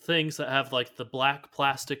things that have like the black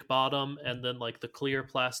plastic bottom and then like the clear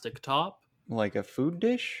plastic top. Like a food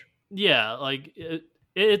dish? Yeah, like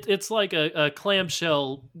it's like a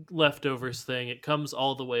clamshell leftovers thing. It comes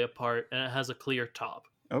all the way apart and it has a clear top.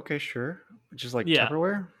 Okay, sure. Just like Yeah,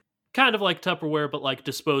 Tupperware? kind of like Tupperware, but like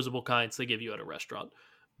disposable kinds they give you at a restaurant.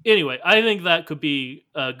 Anyway, I think that could be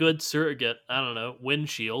a good surrogate. I don't know,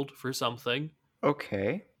 windshield for something.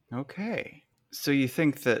 Okay. Okay. So you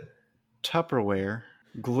think that Tupperware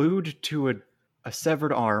glued to a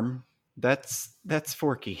severed arm, that's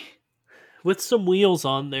Forky. With some wheels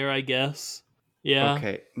on there, I guess. Yeah.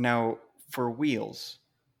 Okay. Now for wheels,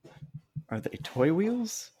 are they toy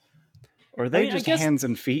wheels? Or are I they mean, I just guess hands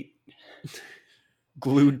and feet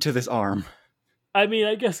glued to this arm? I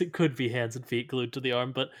guess it could be hands and feet glued to the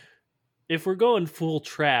arm, but if we're going full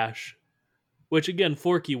trash, which again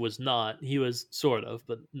Forky was not, he was sort of,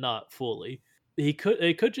 but not fully. It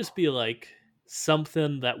could just be like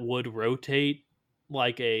something that would rotate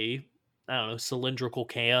like a I don't know, cylindrical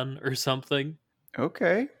can or something.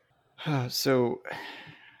 Okay. So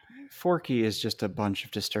Forky is just a bunch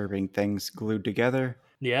of disturbing things glued together.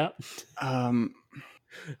 Yeah. Um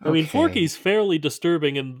I mean, okay. Forky's fairly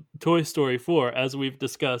disturbing in Toy Story 4, as we've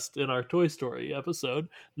discussed in our Toy Story episode.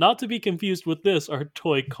 Not to be confused with this, our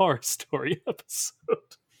Toy Car Story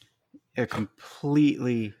episode. A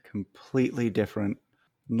completely different,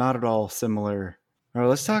 not at all similar. All right,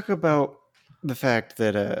 let's talk about the fact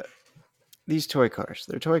that these toy cars,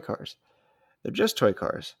 they're toy cars. They're just toy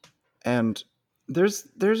cars. And there's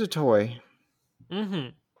a toy Mm-hmm.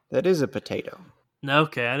 that is a potato.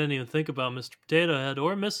 Okay, I didn't even think about Mr. Potato Head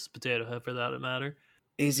or Mrs. Potato Head for that matter.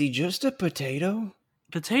 Is he just a potato?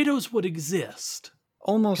 Potatoes would exist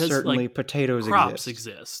Almost because, certainly like, potatoes crops exist.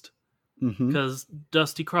 exist Mm-hmm. because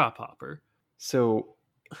Dusty Crop Hopper. So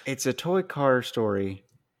it's a toy car story,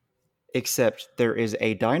 except there is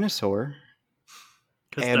a dinosaur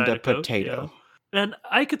Because and a Diet Coke, yeah. potato. And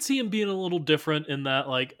I could see him being a little different in that,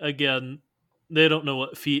 like, again, they don't know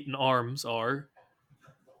what feet and arms are,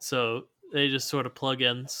 so they just sort of plug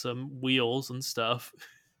in some wheels and stuff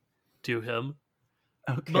to him.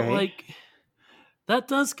 But Okay. like that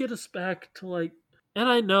does get us back to like, and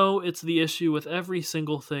I know it's the issue with every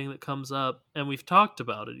single thing that comes up, and we've talked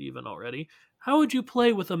about it even already. How would you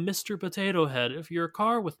play with a Mr. Potato Head if you're a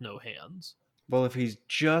car with no hands? Well, if he's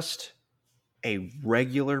just a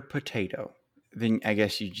regular potato, then I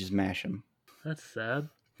guess you just mash him. That's sad.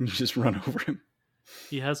 You just run over him.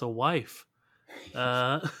 He has a wife.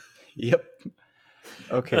 Uh, Yep.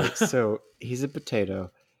 Okay, so he's a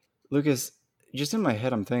potato. Lucas, just in my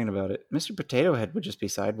head, I'm thinking about it. Mr. Potato Head would just be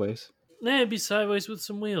sideways. yeah, it'd be sideways with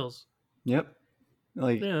some wheels. Yep.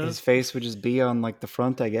 Like Yeah, his face would just be on like the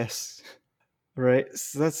front, I guess. Right?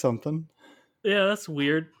 So that's something. yeah, that's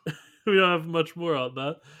weird. We don't have much more on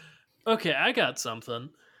that. Okay, I got something.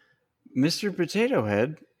 Mr. Potato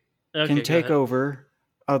Head can Okay, go take ahead. over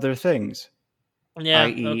other things, Yeah,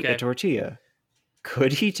 i.e., a okay. tortilla.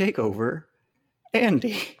 Could he take over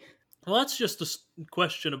Andy? Well, that's just a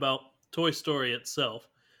question about Toy Story itself.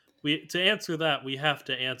 We to answer that, we have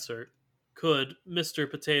to answer: could Mr.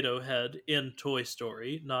 Potato Head in Toy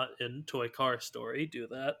Story, not in Toy Car Story, do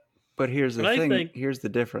that? But here's And the I thing. think, Here's the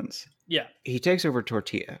difference. yeah, He takes over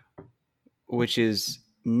tortilla, which is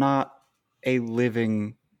not a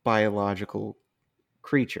living biological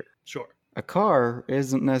creature. sure. A car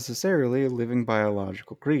isn't necessarily a living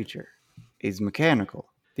biological creature. It's mechanical.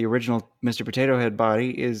 The original Mr. Potato Head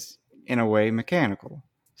body is, in a way, mechanical.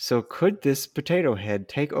 So could this potato head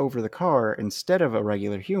take over the car instead of a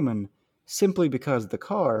regular human simply because the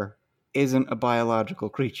car isn't a biological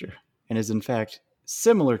creature and is, in fact,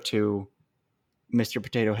 similar to Mr.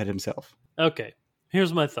 Potato Head himself? Okay,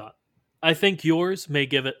 here's my thought. I think yours may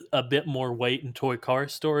give it a bit more weight in Toy Car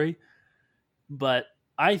Story, but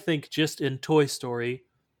I think just in Toy Story,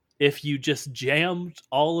 if you just jammed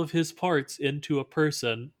all of his parts into a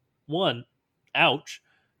person, one, ouch.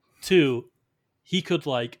 Two, he could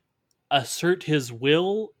like assert his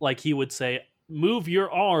will, like he would say, move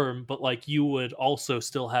your arm, but like you would also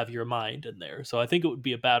still have your mind in there. So I think it would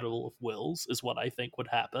be a battle of wills, is what I think would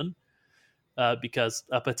happen. Because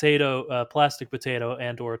a potato, a plastic potato,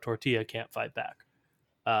 and or a tortilla can't fight back.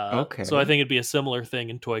 So I Okay. think it'd be a similar thing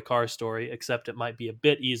in Toy Car Story, except it might be a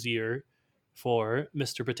bit easier for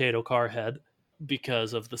Mr. Potato Car Head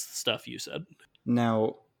because of the stuff you said.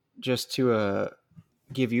 Now, just to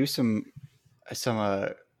give you some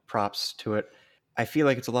props to it, I feel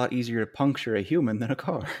like it's a lot easier to puncture a human than a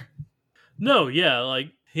car. No, yeah,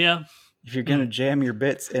 like yeah. If you're Hmm. gonna jam your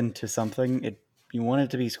bits into something, you want it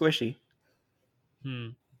to be squishy. Hmm.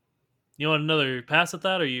 You want another pass at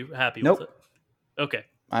that? Or are you happy with it? Nope. Okay.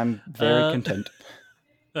 I'm very Uh, content.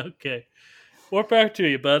 okay. More back to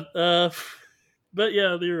you, bud. But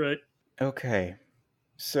yeah, you're right. Okay.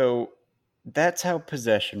 So that's how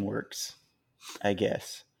possession works, I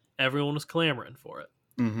guess. Everyone was clamoring for it.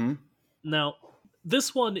 Mm-hmm. Now,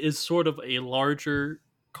 this one is sort of a larger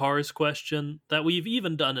Cars question that we've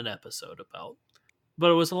even done an episode about,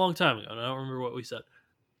 but it was a long time ago, and I don't remember what we said.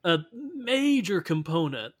 A major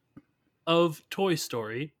component of Toy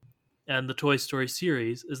Story and the Toy Story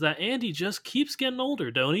series is that Andy just keeps getting older,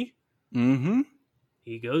 don't he? Mm-hmm.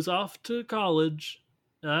 He goes off to college.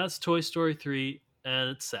 That's Toy Story 3,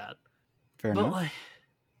 and it's sad. Fair But, enough. like,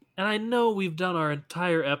 and I know we've done our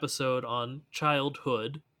entire episode on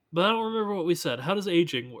childhood, but I don't remember what we said. How does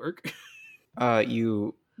aging work?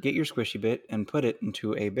 You get your squishy bit and put it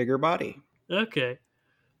into a bigger body. Okay.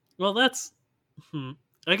 Well, that's. Hmm.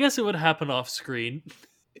 I guess it would happen off screen.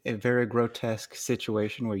 A very grotesque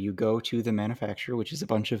situation where you go to the manufacturer, which is a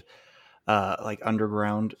bunch of like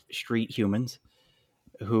underground street humans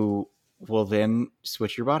who will then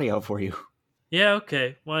switch your body out for you. Yeah,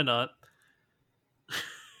 okay. Why not?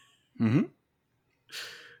 Mm-hmm.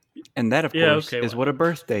 And that, of Yeah, course, okay, is why what a not?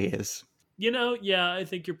 birthday is. Yeah, I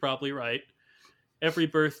think you're probably right. Every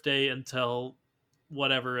birthday until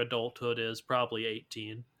whatever adulthood is, probably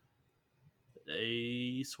 18,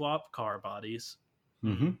 they swap car bodies.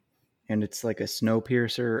 Mm-hmm. Hmm. And it's like a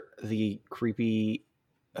Snowpiercer, the creepy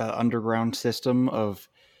underground system of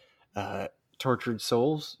uh, tortured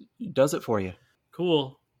souls does it for you.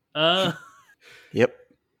 Cool. Uh, Yep.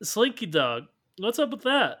 Slinky Dog. What's up with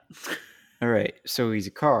that? All right. So he's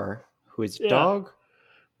a car who is a Yeah, dog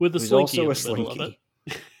with a who's slinky also in a the middle of slinky.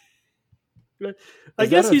 it. I Is that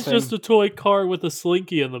guess a he's just thing? a toy car with a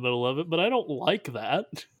slinky in the middle of it, but I don't like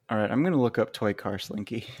that. All right. I'm going to look up toy car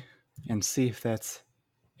slinky and see if that's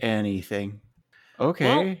anything. Well,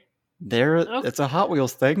 Okay. There, okay. it's a Hot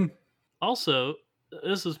Wheels thing. Also,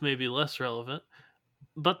 this is maybe less relevant,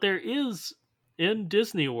 but there is in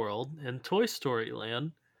Disney World in Toy Story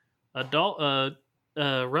Land, a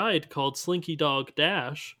ride called Slinky Dog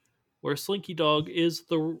Dash, where Slinky Dog is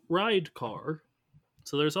the ride car.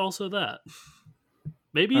 So there's also that.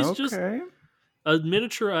 Maybe it's just Okay. a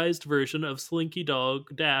miniaturized version of Slinky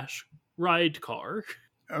Dog Dash ride car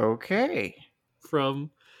Okay. from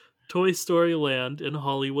Toy Story Land in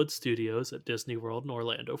Hollywood Studios at Disney World in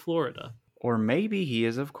Orlando, Florida. Or maybe he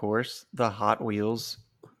is, of course, the Hot Wheels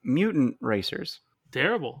mutant racers.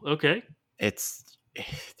 Terrible. Okay. It's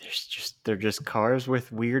they're just cars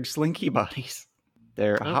with weird slinky bodies.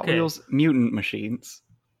 They're Hot Okay. Wheels mutant machines.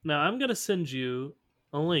 Now I'm going to send you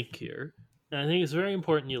a link here. And I think it's very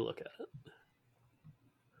important you look at it.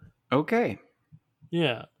 Okay.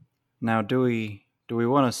 Yeah. Now do we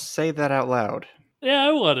want to say that out loud? Yeah,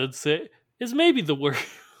 I wanted to say it's maybe the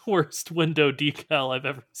worst window decal I've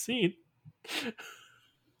ever seen.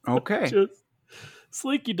 Okay. Just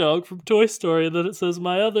Slinky Dog from Toy Story, and then it says,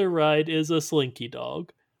 "My other ride is a Slinky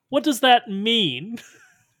Dog." What does that mean?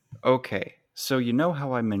 Okay. So you know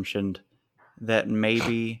how I mentioned that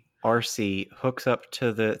maybe RC hooks up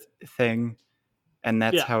to the thing and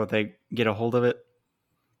that's Yeah, how they get a hold of it?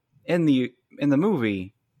 In the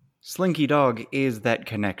movie, Slinky Dog is that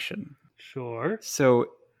connection. sure. So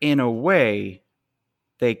in a way,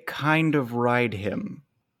 they kind of ride him.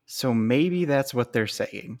 So maybe that's what they're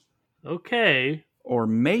saying. Okay. Or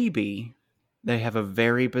maybe they have a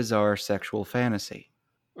very bizarre sexual fantasy.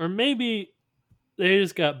 Or maybe they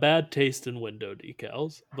just got bad taste in window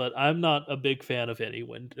decals, but I'm not a big fan of any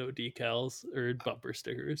window decals or bumper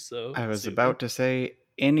stickers, so I was sue me. about to say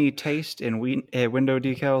any taste in window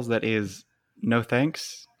decals that is no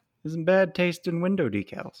thanks is bad taste in window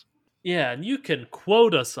decals. Yeah, and you can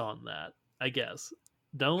quote us on that, I guess.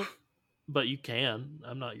 Don't, but you can.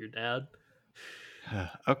 I'm not your dad.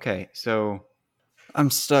 Okay, so I'm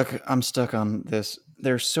stuck on this.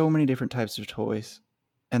 There's so many different types of toys,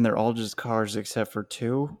 and they're all just cars except for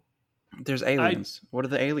two. There's I aliens. What are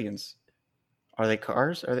the aliens? Are they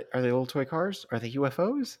cars? Are they little toy cars? Are they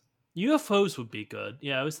UFOs? UFOs would be good.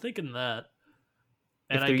 Yeah, I was thinking that.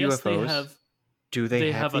 And If I they're guess UFOs, do they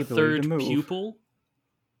they have have the a ability to third move? pupil,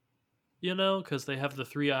 because they have the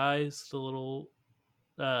three eyes, the little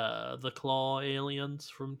the claw aliens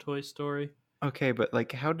from Toy Story. Okay, but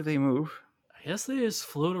like how do they move? I guess they just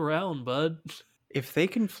float around, bud. If they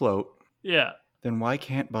can float, Yeah. then why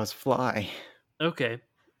can't Buzz fly? Okay.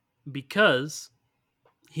 Because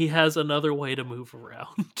he has another way to move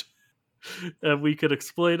around. And we could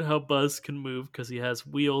explain how Buzz can move because he has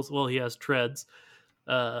wheels. Well, he has treads.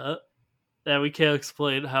 Uh, and we can't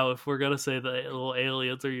explain how, if we're gonna say that little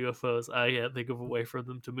aliens are UFOs, I can't think of a way for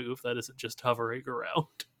them to move that isn't just hovering around.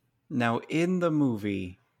 Now in the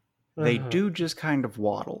movie, they Uh-huh. do just kind of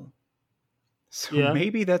waddle. So Yeah,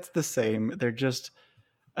 maybe that's the same. They're just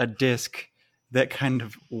a disc that kind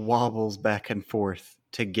of wobbles back and forth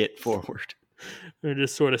to get forward. it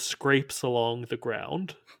just sort of scrapes along the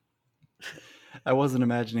ground. I wasn't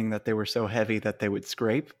imagining that they were so heavy that they would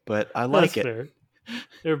scrape, but I That's like it. fair.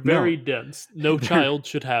 They're No, very dense. No they're child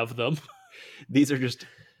should have them. these are just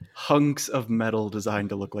hunks of metal designed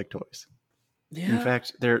to look like toys. In Yeah.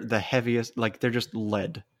 fact, they're the heaviest, like they're just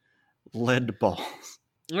lead balls.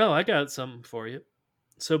 Oh, I got something for you.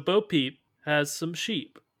 So Bo Peep has some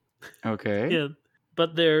sheep. Okay. Yeah,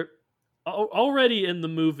 but they're already in the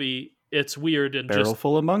movie. It's weird and Barrel just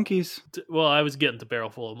full of monkeys. well, I was getting to Barrel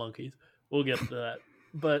Full of Monkeys. We'll get to that.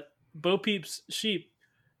 But Bo Peep's sheep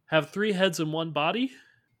have three heads and one body.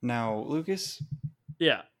 Now, Lucas,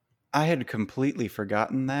 Yeah, I had completely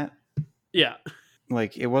forgotten that. yeah.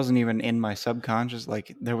 Like, it wasn't even in my subconscious.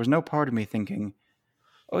 Like, there was no part of me thinking,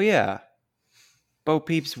 oh, yeah, Bo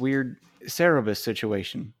Peep's weird Cerebus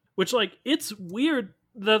situation. Which like it's weird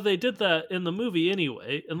that they did that in the movie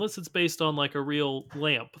anyway, unless it's based on like a real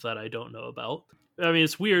lamp that I don't know about. I mean,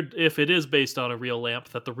 it's weird if it is based on a real lamp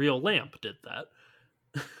that the real lamp did that.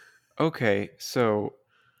 Okay, so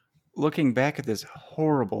looking back at this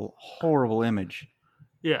horrible, horrible image,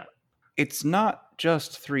 Yeah. it's not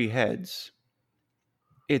just three heads,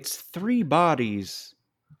 it's three bodies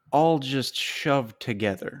all just shoved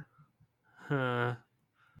together. I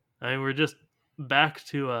mean, we're just back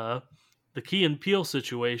to the Key and Peele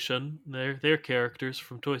situation. They're characters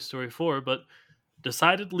from Toy Story 4, but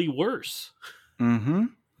decidedly worse. Mm hmm.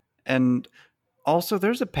 And also,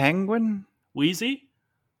 there's a penguin. Wheezy?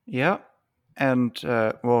 Yep. And,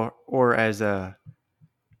 well, or as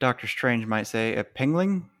Doctor Strange might say, a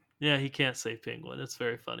pingling. Yeah, he can't say penguin. It's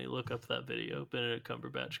very funny. Look up that video. Benedict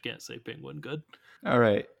Cumberbatch can't say penguin good. All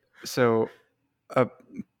right. So, a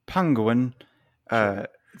penguin, Sure.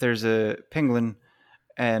 there's a penguin,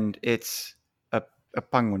 and it's a A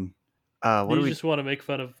penguin. Do What do you we? just want to make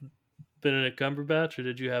fun of Benedict Cumberbatch, or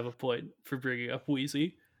did you have a point for bringing up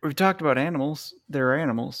Wheezy? We've talked about animals. There are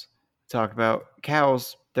animals. Talked about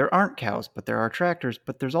cows. There aren't cows, but there are tractors.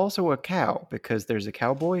 But there's also a cow because there's a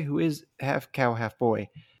cowboy who is half cow, half boy.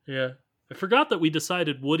 Yeah. I forgot that we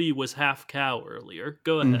decided Woody was half cow earlier.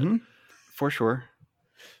 Go ahead. Mm-hmm. For sure.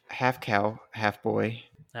 Half cow, half boy,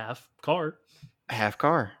 Half car. half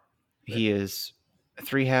car. He is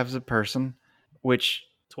three halves a person, which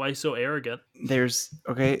That's why he's so arrogant. there's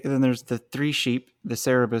okay, and then there's the three sheep, the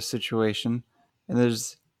Cerebus situation, and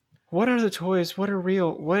there's what are the toys? What are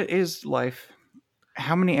real? What is life?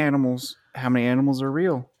 How many animals? How many animals are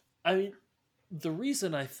real? I mean, the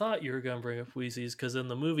reason I thought you were going to bring up Wheezy is because in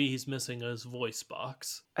the movie he's missing his voice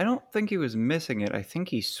box. I don't think he was missing it. I think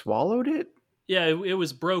he swallowed it. Yeah, it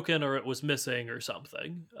was broken or it was missing or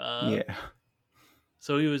something. Yeah.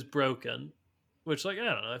 So he was broken, which, like, I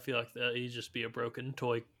don't know. I feel like that he'd just be a broken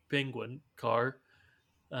toy penguin car.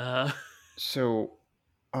 Uh, So,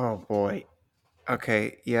 oh boy.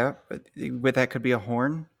 Okay, yeah, but that could be a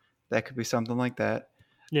horn. That could be something like that.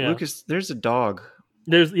 yeah, Lucas, there's a dog,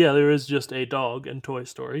 there is just a dog in Toy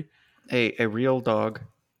Story. a real dog.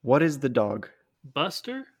 What is the dog?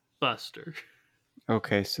 Buster, Buster.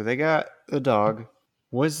 Okay, so they got the dog.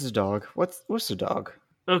 What's the dog? What's the dog?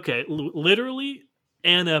 Okay, literally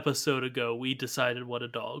an episode ago, we decided what a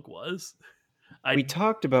dog was. We I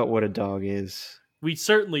talked about what a dog is. We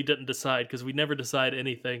certainly didn't decide because we never decide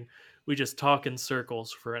anything. We just talk in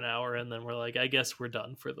circles for an hour and then we're like, I guess we're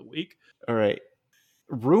done for the week. All right,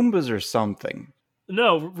 Roombas or something.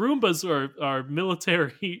 No, Roombas are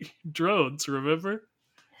military drones, remember?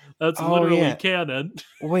 That's Oh literally yeah. canon.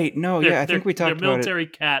 Wait, no, yeah, I think we They're talked about it. military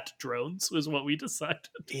cat drones, is what we decided.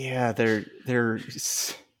 Yeah, they're They're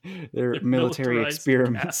military militarized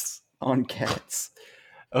experiments cats. on cats.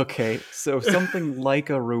 Okay, so something like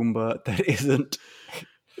a Roomba that isn't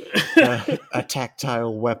a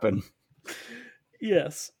tactile weapon.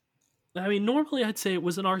 Yes. I mean, normally I'd say it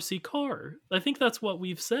was an RC car. I think that's what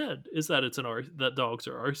we've said is that that dogs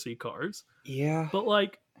are RC cars. Yeah, But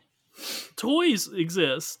like toys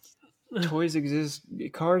exist. toys exist,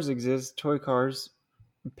 cars exist, toy cars,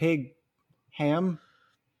 pig, ham,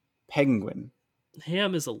 penguin.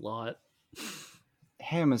 Ham is a lot.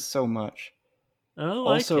 Ham is so much. I don't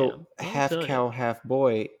like Also, ham. I'll half tell you. cow, half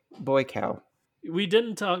boy, boy cow. We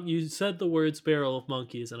didn't talk. You said the words barrel of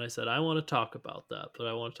monkeys, and I said I want to talk about that, but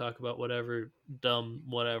I want to talk about whatever dumb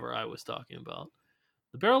whatever I was talking about.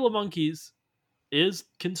 The barrel of monkeys is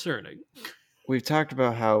concerning. We've talked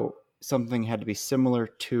about how something had to be similar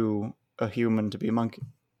to a human to be a monkey.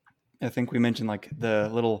 I think we mentioned like the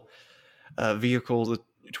little vehicles, the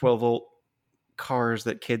 12-volt cars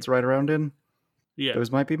that kids ride around in. Yeah,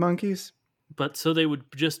 Those might be monkeys but so they would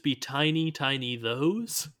just be tiny, tiny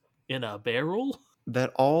those in a barrel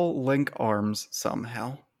that all link arms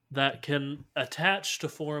somehow. that can attach to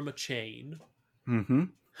form a chain. Mm-hmm.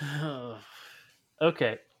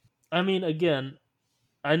 Okay, I mean, again,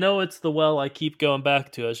 I know it's the well I keep going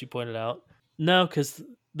back to, as you pointed out. No, because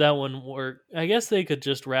that wouldn't work. I guess they could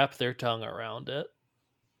just wrap their tongue around it,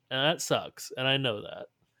 and that sucks, and I know that.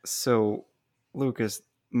 So, Lucas,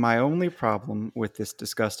 my only problem with this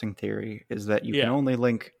disgusting theory is that you can Yeah. only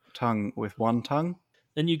link tongue with one tongue.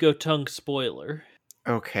 Then you go tongue spoiler.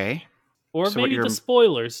 Okay. Or So what maybe the you're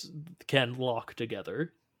spoilers can lock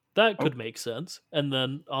together. That oh, could make sense. And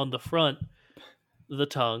then on the front, the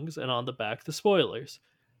tongues, and on the back, the spoilers.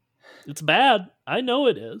 It's bad. I know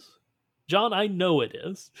it is. John, I know it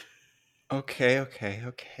is.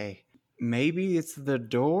 okay. Maybe it's the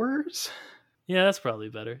doors? Yeah, that's probably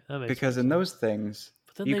better. That makes more Because in sense. those things,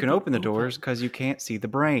 But then you they'd can be open the doors open. because you can't see the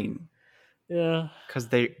brain. Yeah, Because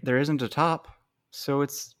there isn't a top, so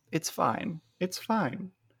it's fine. It's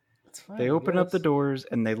fine. that's fine, They I open up the guess. doors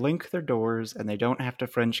and they link their doors and they don't have to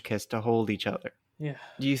French kiss to hold each other. Yeah.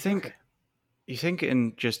 Do you Okay. think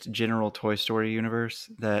in just general Toy Story universe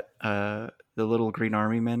that the little green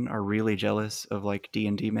army men are really jealous of like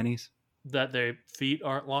D&D minis? That their feet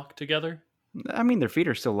aren't locked together? I mean, their feet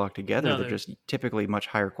are still locked together. No, They're they're. just typically much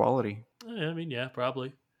higher quality. I mean, yeah,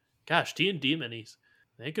 probably. Gosh, D&D minis.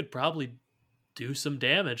 They could probably do some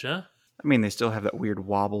damage, huh? I mean, they still have that weird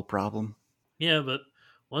wobble problem. Yeah, but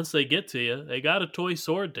once they get to you, they got a toy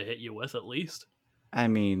sword to hit you with at least. I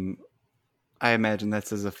mean, I imagine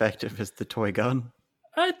that's as effective as the toy gun.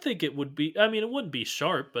 I think it would be. I mean, it wouldn't be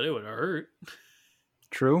sharp, but it would hurt.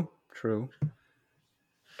 True.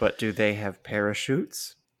 But do they have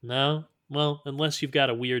parachutes? No, well, unless you've got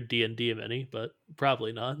a weird D&D mini, but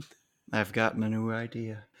probably not. I've gotten a new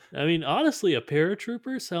idea. I mean, honestly, a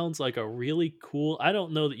paratrooper sounds like a really cool. I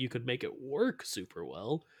don't know that you could make it work super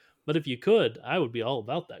well, but if you could, I would be all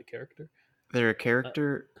about that character. They're a Uh,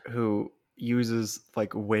 character who uses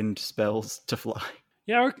like wind spells to fly.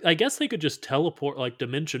 yeah, or I guess they could just teleport like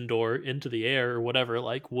dimension door into the air or whatever,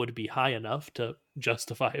 like would be high enough to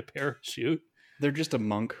justify a parachute. They're just a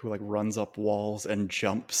monk who like runs up walls and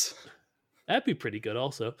jumps. That'd be pretty good,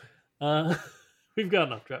 also. Uh, we've got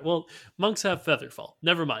enough track. Well, monks have featherfall.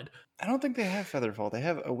 Never mind. I don't think they have Featherfall. They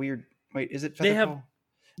have a weird. Wait, is it They have Featherfall?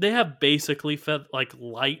 they have basically like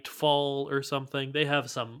light fall or something. They have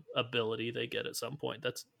some ability they get at some point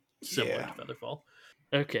that's similar Yeah. to featherfall.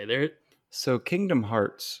 Okay, there. So Kingdom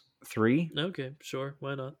Hearts 3, Okay, sure,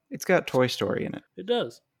 why not? it's got Toy Story in it. It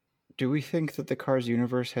does. Do we think that the Cars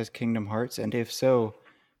universe has Kingdom Hearts? And if so,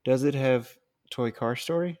 does it have Toy Car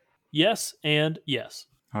Story? Yes, and yes.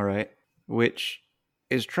 All right. Which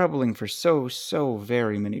is troubling for so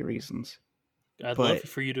very many reasons. I'd love But,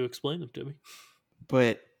 for you to explain them to me.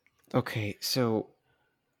 but, okay, so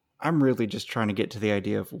I'm really just trying to get to the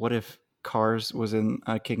idea of what if Cars was in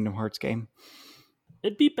a Kingdom Hearts game?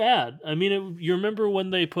 It'd be bad. I mean, you remember when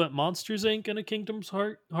they put Monsters Inc. in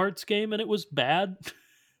a Hearts game and it was bad?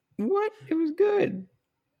 What? It was good.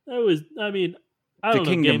 That was, I mean, I The don't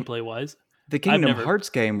know Kingdom gameplay wise. the I've Kingdom never, Hearts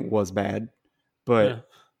game was bad, uh, but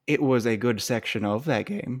it was a good section of that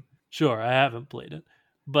game. sure, I haven't played it.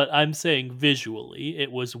 But I'm saying visually,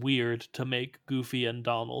 it was weird to make Goofy and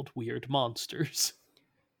Donald weird monsters.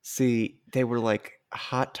 See, they were like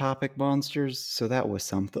hot topic monsters, so that was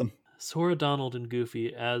something. Sora, Donald, and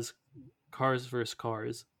Goofy as Cars vs.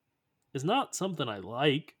 Cars is not something I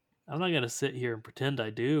like. I'm not going to sit here and pretend I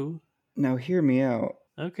do. Now, hear me out.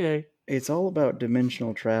 Okay. It's all about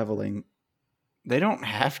dimensional traveling. They don't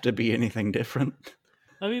have to be anything different.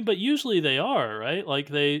 I mean, but usually they are, right? Like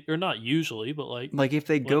or not usually, but like, Like, if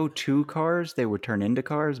they what? go to cars, they would turn into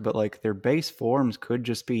cars, but like their base forms could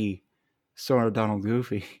just be Sora, Donald,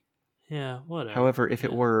 Goofy. Yeah, whatever. However, if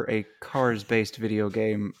it Yeah. were a cars based video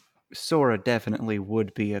game, Sora definitely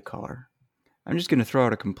would be a car. I'm just going to throw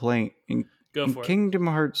out a complaint. Go In for it. Kingdom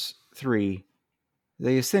Hearts 3,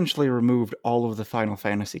 they essentially removed all of the Final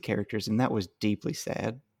Fantasy characters, and that was deeply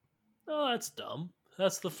sad. Oh, that's dumb.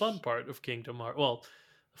 That's the fun part of Kingdom Hearts. Well,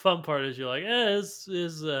 the fun part is you're like, is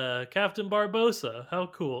Captain Barbosa. How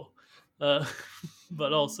cool. Uh,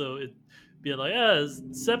 but also it being like, is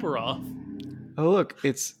Sephiroth. Oh look,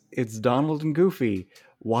 it's Donald and Goofy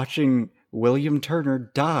watching William Turner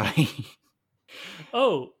die.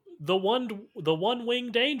 Oh, the one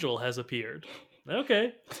winged angel has appeared.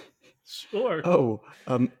 Okay, sure. Oh,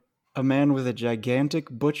 a man with a gigantic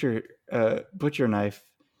butcher knife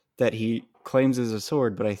that he claims is a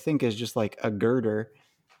sword, but I think is just like a girder.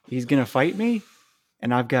 He's gonna fight me,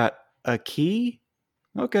 and I've got a key.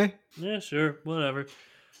 Okay. Yeah, sure. Whatever.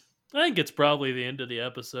 I think it's probably the end of the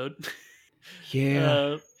episode. Yeah.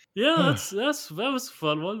 uh, yeah, that was a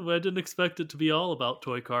fun one. I didn't expect it to be all about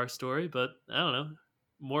Toy Car Story, but I don't know.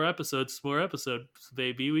 More episodes,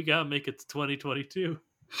 baby. We gotta make it to 2022.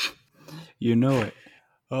 You know it.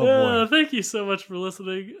 Oh boy. Thank you so much for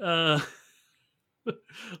listening. Let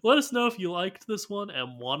us know if you liked this one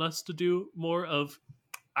and want us to do more of.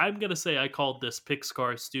 I'm gonna say I called this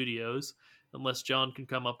Pix-Car Studios, unless John can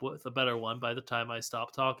come up with a better one by the time I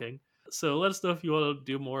stop talking. So let us know if you want to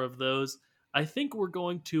do more of those. I think we're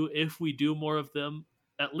going to, if we do more of them,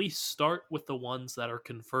 at least start with the ones that are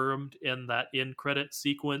confirmed in that in credit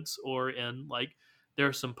sequence or in like there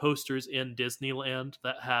are some posters in Disneyland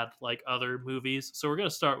that had like other movies. So we're going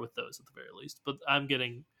to start with those at the very least. But I'm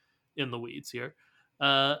getting in the weeds here.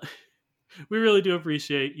 Uh, we really do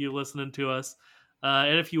appreciate you listening to us.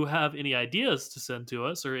 And if you have any ideas to send to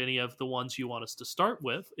us or any of the ones you want us to start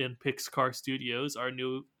with in Pix-Car Studios, our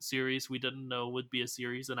new series we didn't know would be a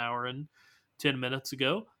series an hour and 10 minutes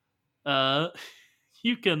ago, uh,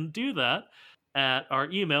 you can do that at our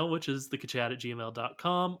email, which is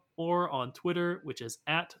thekachat@gmail.com, or on Twitter, which is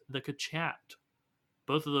at thekachat.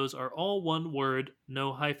 Both of those are all one word,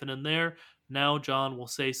 no hyphen in there. Now, John will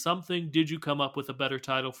say something. Did you come up with a better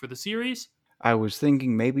title for the series? I was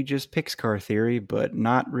thinking maybe just Pixar theory, but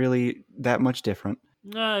not really that much different.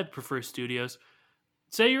 I prefer studios.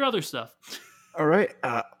 Say your other stuff. All right.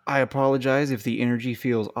 I apologize if the energy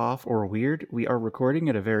feels off or weird. We are recording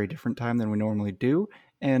at a very different time than we normally do,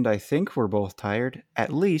 and I think we're both tired.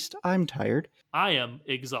 At least I'm tired. I am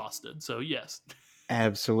exhausted, so yes.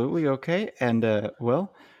 Absolutely okay. And,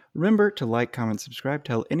 well, remember to like, comment, subscribe.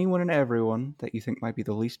 Tell anyone and everyone that you think might be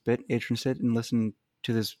the least bit interested in listening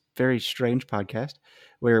to this very strange podcast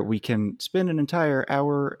where we can spend an entire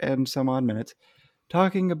hour and some odd minutes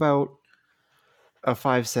talking about a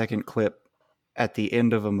 5-second clip at the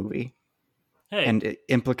end of a movie Hey, and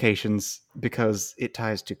implications because it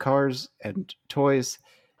ties to cars and toys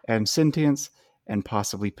and sentience and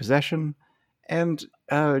possibly possession and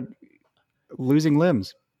losing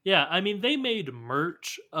limbs. yeah, I mean they made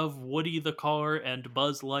merch of Woody the car and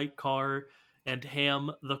Buzz Light car and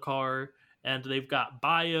Ham the car, and they've got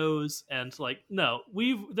bios and like no,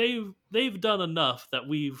 they've done enough that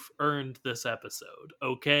we've earned this episode.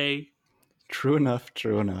 Okay, True enough,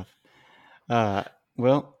 true enough. Uh,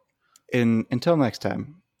 well, until next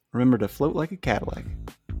time, remember to float like a Cadillac.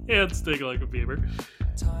 and stick like a beaver.